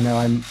think so. No,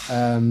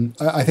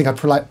 I think I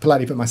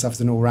politely put myself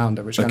as an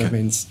all-rounder, which kind of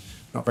means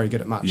not very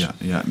good at much.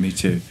 Yeah, me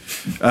too.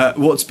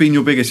 What's been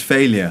your biggest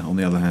failure, on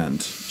the other hand,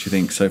 do you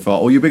think, so far?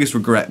 Or your biggest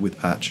regret with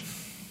Patch?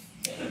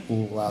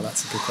 Oh, wow,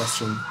 that's a good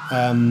question.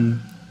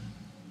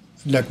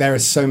 Look, there are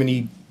so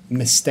many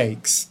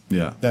mistakes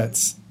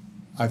that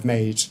I've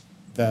made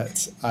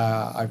that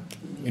I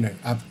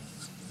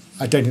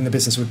don't think the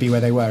business would be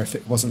where they were if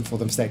it wasn't for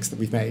the mistakes that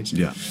we've made.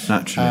 Yeah,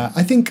 naturally.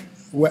 I think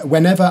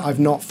whenever I've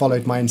not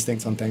followed my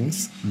instincts on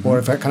things, or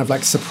if I kind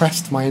of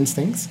suppressed my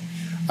instincts,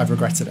 I've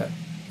regretted it.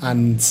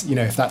 And,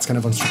 if that's kind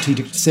of on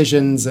strategic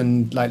decisions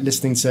and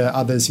listening to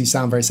others who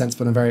sound very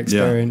sensible and very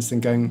experienced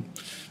and going,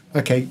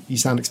 okay, you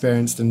sound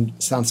experienced and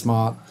sound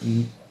smart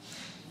and,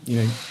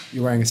 you're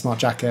wearing a smart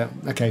jacket.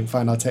 Okay,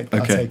 fine, I'll take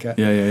it.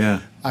 Yeah.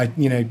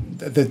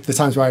 The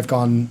times where I've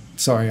gone,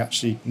 sorry,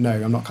 actually, no,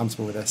 I'm not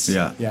comfortable with this.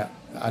 Yeah.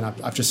 And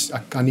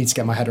I need to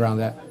get my head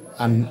around it.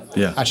 And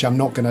actually, I'm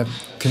not going to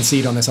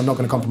concede on this. I'm not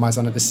going to compromise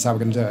on it. This is how we're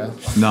going to do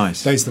it.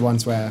 Nice. Those are the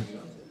ones where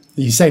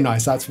you say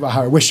nice. That's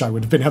how I wish I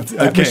would have been able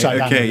to. Okay.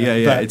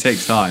 But, it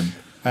takes time.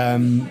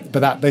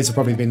 But those have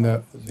probably been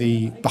the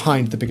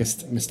behind the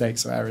biggest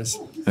mistakes or errors.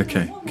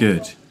 Okay,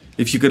 good.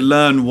 If you could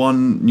learn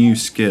one new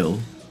skill,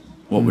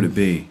 what would it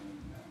be?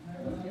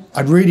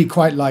 I'd really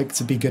quite like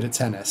to be good at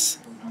tennis.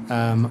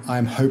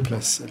 I'm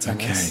hopeless at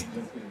tennis. Okay.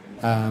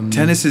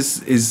 Tennis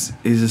is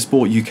a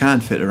sport you can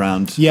fit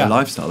around a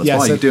lifestyle. That's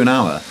why you do an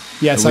hour.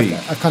 Yeah, so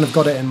I've kind of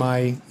got it in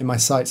my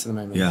sights at the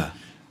moment. Yeah.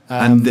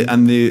 And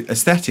the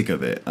aesthetic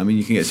of it. I mean,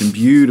 you can get some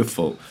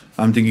beautiful.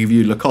 I'm thinking of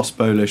you, Lacoste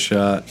polo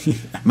shirt,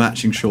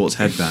 matching shorts,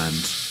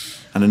 headband,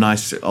 and a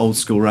nice old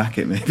school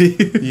racket, maybe.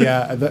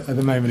 At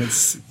the moment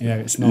it's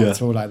not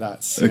at all like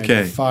that.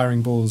 It's,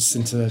 firing balls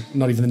into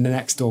not even the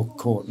next door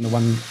court and the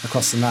one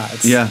across from that.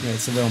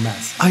 It's a real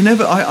mess.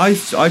 I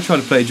tried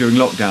to play during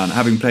lockdown,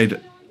 having played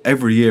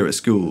every year at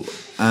school,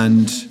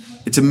 and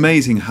it's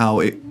amazing how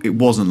it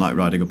wasn't like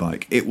riding a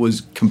bike. It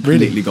was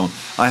completely gone.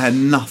 I had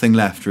nothing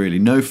left, really.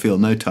 No feel,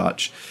 no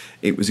touch.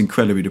 It was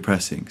incredibly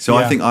depressing. So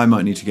I think I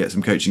might need to get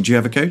some coaching. Do you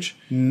have a coach?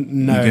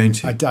 No, you're going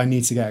to? I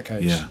need to get a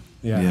coach.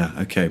 Yeah.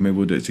 Okay, maybe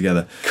we'll do it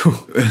together.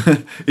 Cool.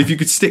 If you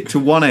could stick to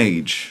one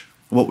age,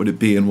 what would it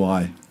be and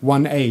why?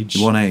 One age?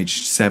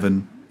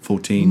 7,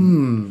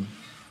 14.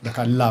 Look,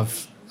 I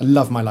love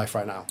my life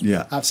right now.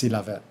 Yeah. Absolutely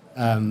love it.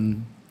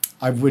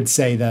 I would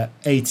say that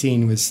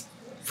 18 was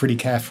pretty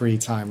carefree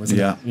time,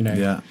 wasn't it?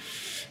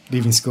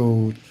 Leaving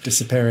school,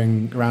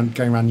 disappearing around,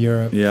 going around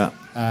Europe.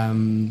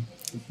 No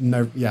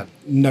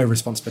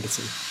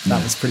responsibility.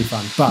 That was pretty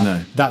fun. But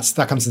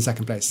that comes in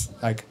second place.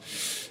 Like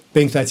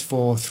being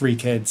 34, 3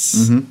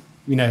 kids,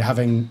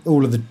 having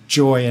all of the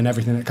joy and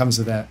everything that comes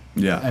with it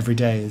every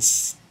day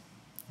is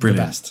brilliant.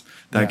 The best.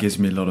 That gives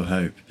me a lot of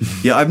hope.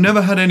 I've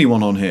never had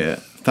anyone on here,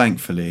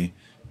 thankfully,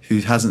 who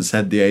hasn't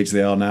said the age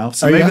they are now.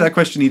 So maybe that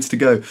question needs to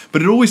go.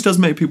 But it always does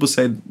make people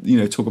say,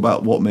 talk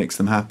about what makes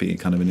them happy,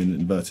 kind of in an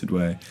inverted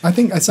way. I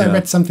think I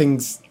read some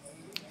things,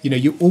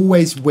 you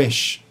always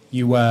wish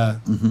you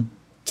were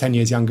 10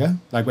 years younger.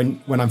 Like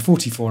when I'm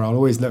 44, I'll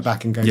always look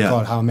back and go,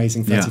 God, how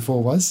amazing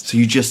 34 was. So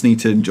you just need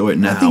to enjoy it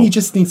now. I think you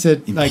just need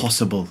to...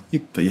 Impossible.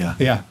 But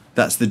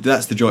that's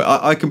the joy.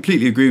 I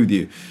completely agree with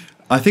you.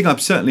 I think I'm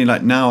certainly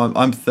now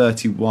I'm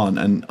 31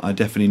 and I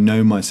definitely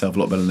know myself a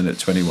lot better than at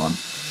 21.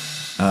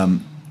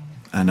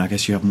 and I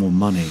guess you have more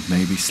money,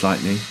 maybe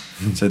slightly.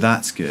 So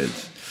that's good.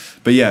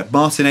 But yeah,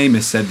 Martin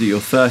Amis said that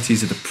your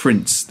 30s are the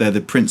prince. They're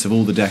the prince of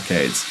all the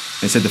decades.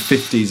 They said the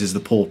 50s is the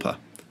pauper.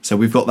 So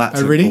we've got that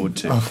to look forward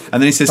to. Oh,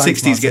 and then he says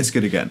 60s Martin. gets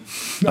good again.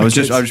 I've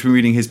just been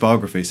reading his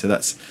biography, so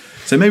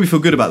maybe feel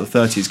good about the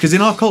 30s, because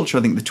in our culture,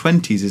 I think the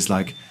 20s is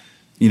like,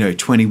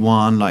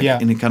 21, like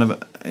in a kind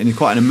of in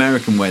quite an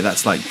American way.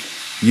 That's like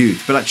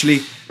youth, but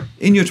actually,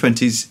 in your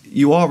 20s,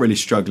 you are really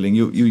struggling.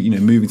 You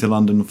moving to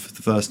London for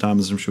the first time,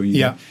 as I'm sure you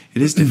do.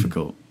 It is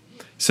difficult.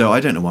 So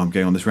I don't know why I'm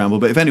going on this ramble,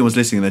 but if anyone's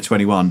listening and they're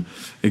 21,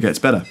 it gets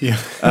better. Yeah.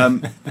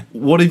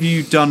 What have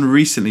you done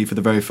recently for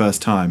the very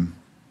first time?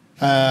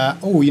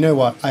 You know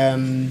what?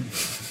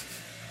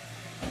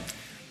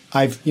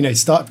 I've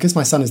started, because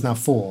my son is now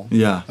 4.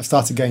 Yeah. I've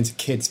started going to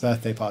kids'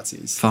 birthday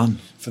parties. Fun.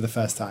 For the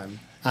first time,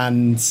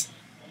 and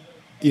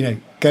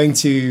going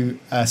to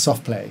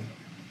soft play.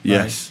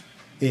 Yes.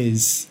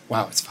 Is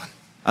it's fun.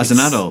 As an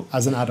adult,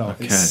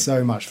 okay. It's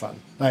so much fun.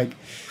 Like,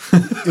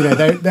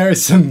 there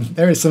is some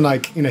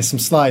like some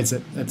slides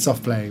at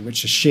soft play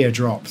which are sheer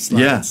drops.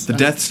 The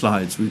death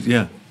slides.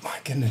 Yeah. My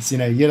goodness,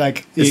 you're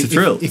like, it's a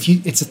thrill.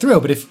 It's a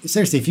thrill, but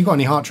if you've got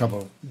any heart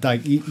trouble,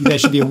 like there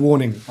should be a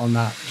warning on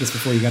that just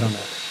before you get on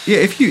there. Yeah,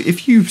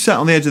 if you sat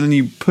on the edge and then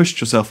you pushed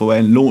yourself away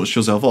and launched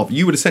yourself off,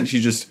 you would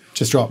essentially just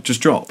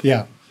drop.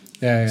 Yeah.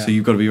 Yeah. So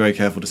you've got to be very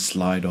careful to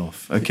slide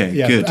off. Okay,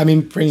 yeah, good. I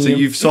mean, so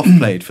you've soft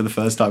played for the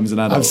first time as an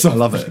adult. I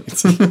love it.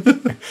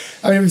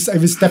 I mean,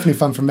 it was definitely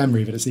fun from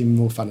memory, but it's even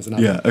more fun as an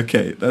adult. Yeah.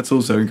 Okay, that's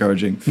also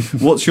encouraging.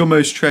 What's your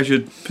most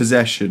treasured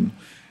possession?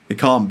 It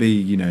can't be,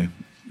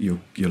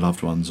 your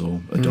loved ones or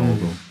a dog,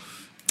 or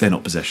they're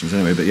not possessions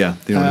anyway. But yeah,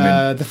 you know what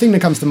I mean. The thing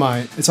that comes to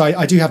mind. So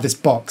I do have this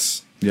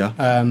box. Yeah.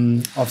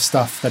 Of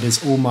stuff that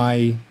is all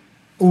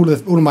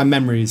of my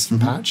memories from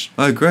Patch.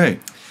 Oh,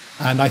 great.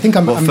 And I think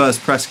I'm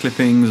first press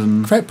clippings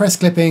and press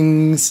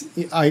clippings.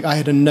 I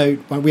had a note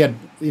when we had,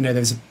 there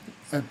was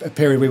a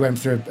period we went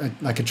through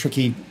a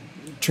tricky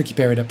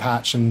period at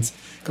Patch, and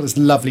got this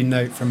lovely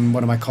note from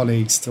one of my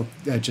colleagues to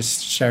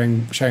just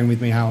sharing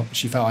with me how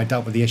she felt I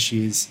dealt with the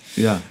issues.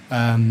 Yeah.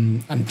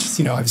 And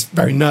just, I was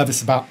very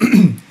nervous about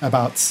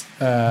about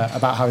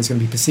how I was going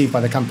to be perceived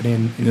by the company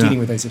in dealing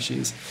with those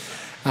issues.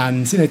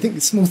 And I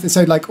think small things,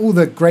 so like all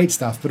the great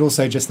stuff, but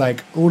also just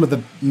like all of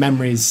the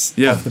memories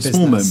of the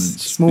business,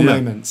 small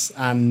moments,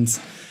 and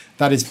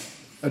that is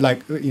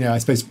like I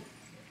suppose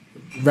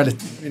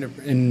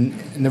in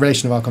the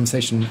relation of our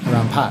conversation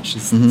around Patch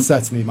is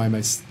certainly my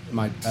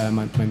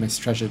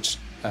most treasured.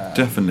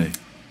 Definitely.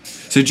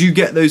 So do you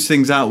get those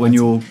things out when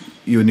you're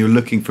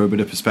looking for a bit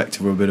of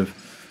perspective or a bit of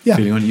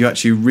feeling on? You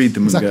actually read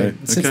them and go.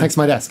 It sits next to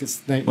my desk.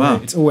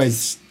 It's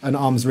always an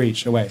arm's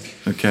reach away.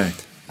 Okay.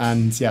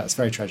 And it's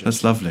very treasured.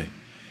 That's lovely.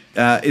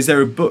 Is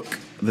there a book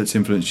that's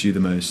influenced you the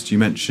most? You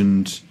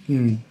mentioned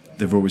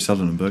the Rory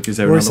Sutherland book. Is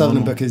there Rory another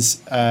Sutherland one? book is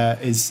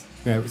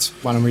it's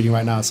one I'm reading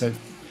right now, so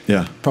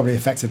probably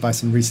affected by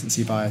some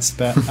recency bias.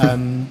 But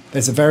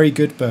there's a very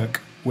good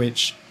book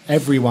which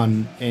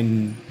everyone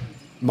in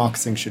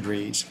marketing should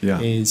read.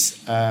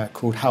 Is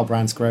called How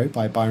Brands Grow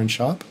by Byron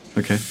Sharp.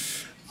 Okay.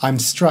 I'm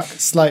struck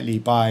slightly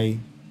by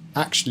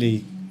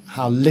actually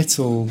how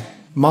little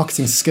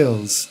marketing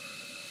skills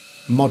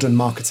modern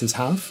marketers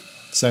have.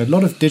 So a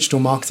lot of digital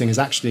marketing is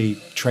actually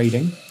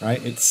trading,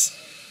 right?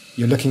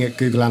 You're looking at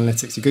Google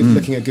Analytics, you're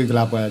looking at Google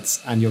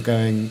AdWords, and you're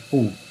going,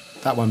 oh,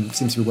 that one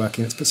seems to be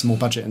working. Let's put some more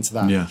budget into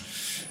that. Yeah.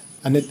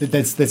 And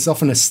there's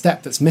often a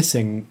step that's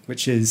missing,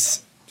 which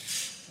is,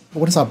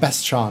 what is our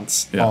best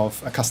chance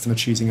of a customer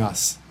choosing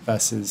us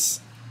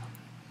versus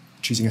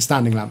choosing a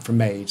standing lamp from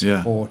Made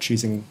or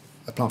choosing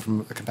a plant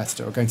from a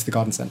competitor or going to the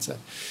garden centre?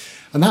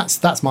 And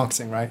that's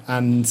marketing, right?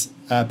 And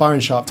Byron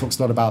Sharp talks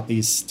a lot about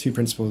these two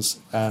principles.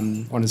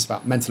 One is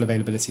about mental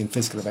availability and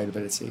physical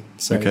availability.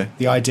 So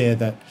the idea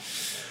that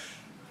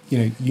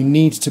you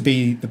need to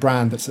be the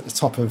brand that's at the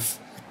top of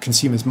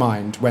consumers'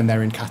 mind when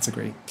they're in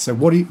category. So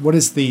what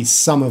is the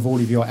sum of all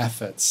of your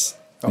efforts?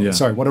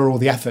 What are all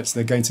the efforts that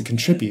are going to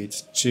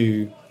contribute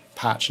to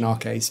Patch, in our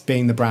case,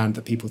 being the brand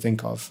that people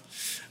think of?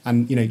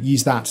 And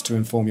use that to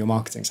inform your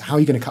marketing. So how are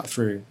you going to cut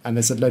through? And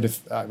there's a load of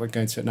I won't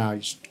go into it now.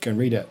 You should go and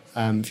read it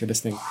if you're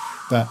listening.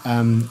 But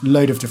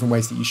load of different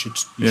ways that you should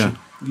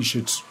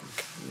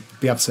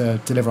be able to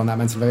deliver on that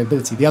mental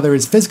availability. The other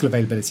is physical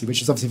availability,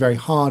 which is obviously very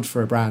hard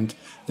for a brand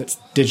that's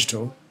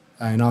digital.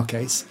 In our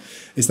case,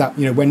 is that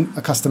when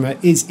a customer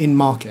is in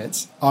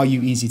market, are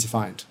you easy to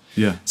find?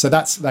 Yeah. So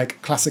that's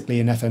like classically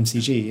in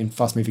FMCG, in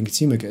fast-moving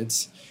consumer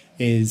goods,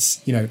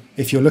 is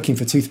if you're looking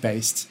for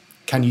toothpaste,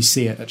 can you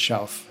see it at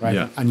shelf, right?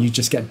 Yeah. And you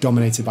just get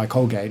dominated by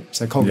Colgate.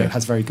 So Colgate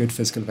has very good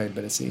physical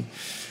availability.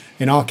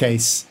 In our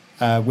case,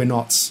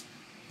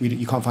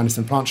 you can't find us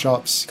in plant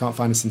shops, you can't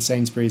find us in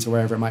Sainsbury's or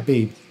wherever it might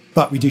be,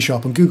 but we do show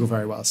up on Google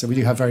very well. So we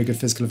do have very good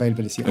physical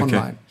availability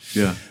online.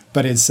 Yeah.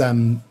 But it's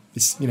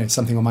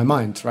something on my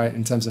mind, right,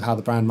 in terms of how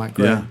the brand might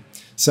grow. Yeah.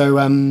 So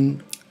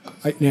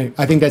I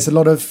think there's a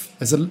lot of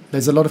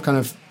kind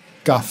of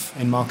guff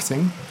in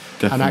marketing.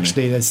 Definitely. And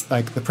actually, there's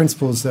like the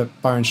principles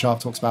that Byron Sharp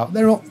talks about.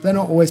 They're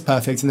not always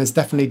perfect, and there's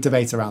definitely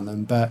debate around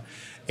them. But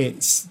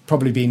it's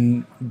probably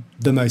been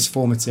the most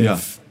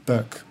formative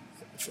book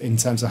in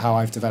terms of how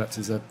I've developed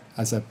as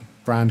a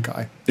brand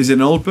guy. Is it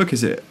an old book?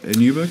 Is it a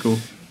new book? Or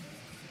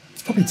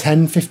it's probably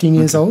 10, 15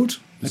 years old.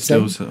 It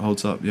still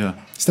holds up. Yeah,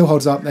 still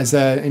holds up.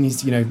 And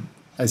he's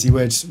as you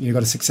would,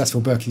 got a successful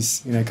book.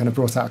 He's kind of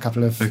brought out a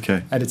couple of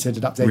edited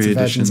and updated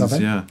versions of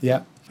it.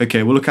 Yeah.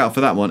 Okay, we'll look out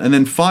for that one. And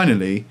then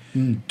finally,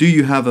 do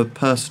you have a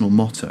personal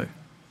motto?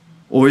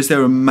 Or is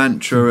there a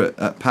mantra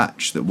at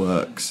Patch that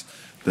works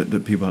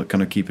that people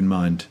kind of keep in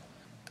mind?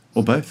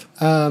 Or both?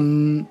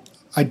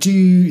 I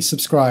do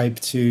subscribe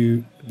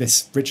to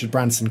this Richard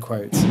Branson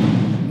quote,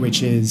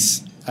 which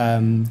is,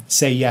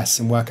 say yes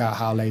and work out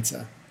how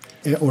later.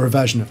 Or a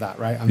version of that,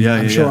 right?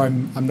 I'm sure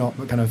I'm not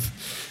kind of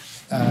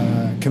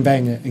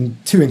conveying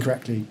it too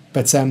incorrectly.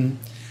 But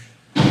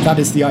that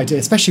is the idea,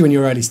 especially when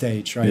you're early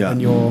stage, right? Yeah.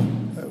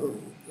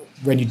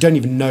 When you don't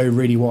even know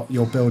really what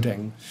you're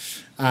building.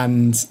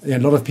 And a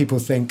lot of people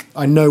think,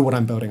 I know what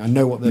I'm building, I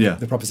know what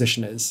the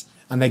proposition is.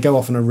 And they go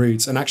off on a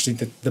route, and actually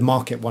the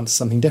market wants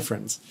something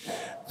different.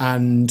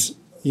 And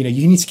you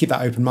need to keep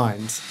that open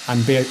mind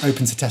and be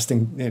open to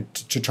testing,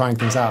 to trying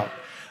things out.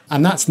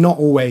 And that's not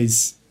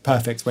always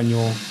perfect when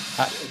you're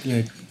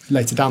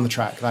later down the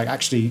track. Like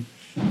actually,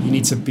 you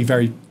need to be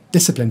very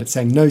disciplined at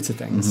saying no to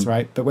things,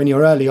 right? But when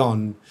you're early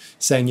on,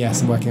 saying yes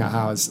and working out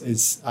how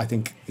is I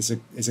think is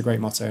a great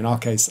motto. In our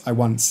case, I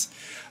once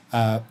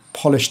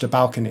polished a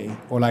balcony,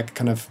 or like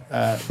kind of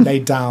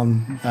laid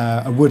down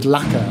a wood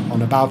lacquer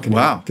on a balcony.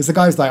 Wow! Because the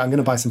guy's like, I'm going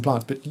to buy some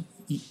plants, but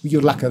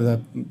you'll lacquer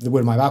the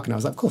wood of my balcony. I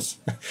was like, of course.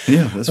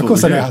 Yeah, that's of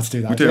course I know how to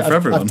do that. We do it for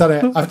everyone. I've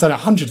done it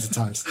hundreds of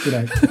times,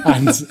 and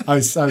I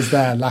was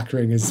there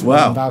lacquering his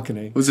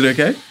balcony. Was it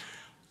okay?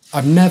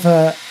 I've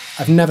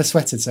never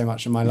sweated so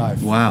much in my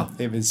life. Wow.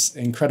 It was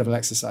incredible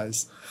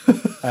exercise.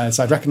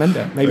 So I'd recommend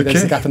it. Maybe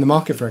there's a gap in the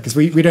market for it, because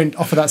we don't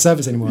offer that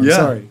service anymore. I'm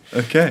sorry.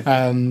 Okay.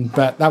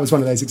 But that was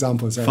one of those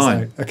examples where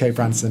Fine. it's like, okay,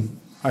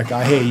 Branson, okay,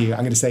 I hear you. I'm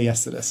going to say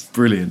yes to this.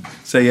 Brilliant.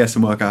 Say yes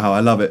and work out how.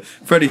 I love it.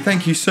 Freddie,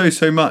 thank you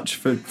so much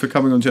for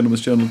coming on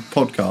Gentleman's Journal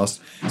podcast.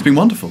 It's been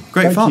wonderful.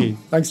 Great fun. Thank you.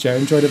 Thanks, Joe.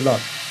 Enjoyed it a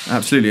lot.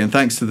 Absolutely. And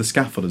thanks to the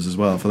scaffolders as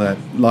well for their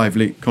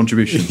lively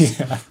contributions.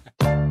 Yeah.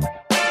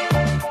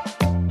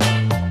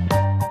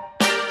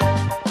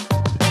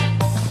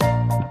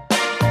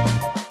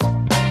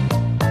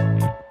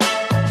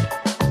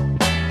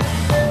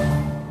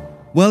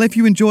 Well, if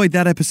you enjoyed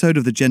that episode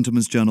of the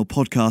Gentleman's Journal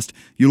podcast,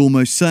 you'll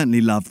almost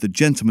certainly love the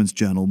Gentleman's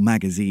Journal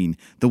magazine,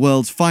 the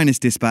world's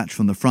finest dispatch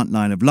from the front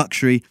line of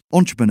luxury,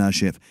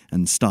 entrepreneurship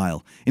and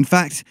style. In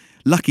fact,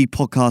 lucky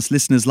podcast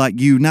listeners like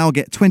you now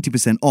get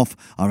 20% off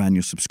our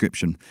annual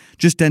subscription.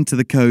 Just enter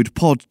the code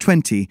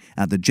POD20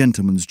 at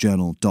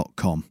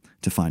thegentleman'sjournal.com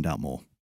to find out more.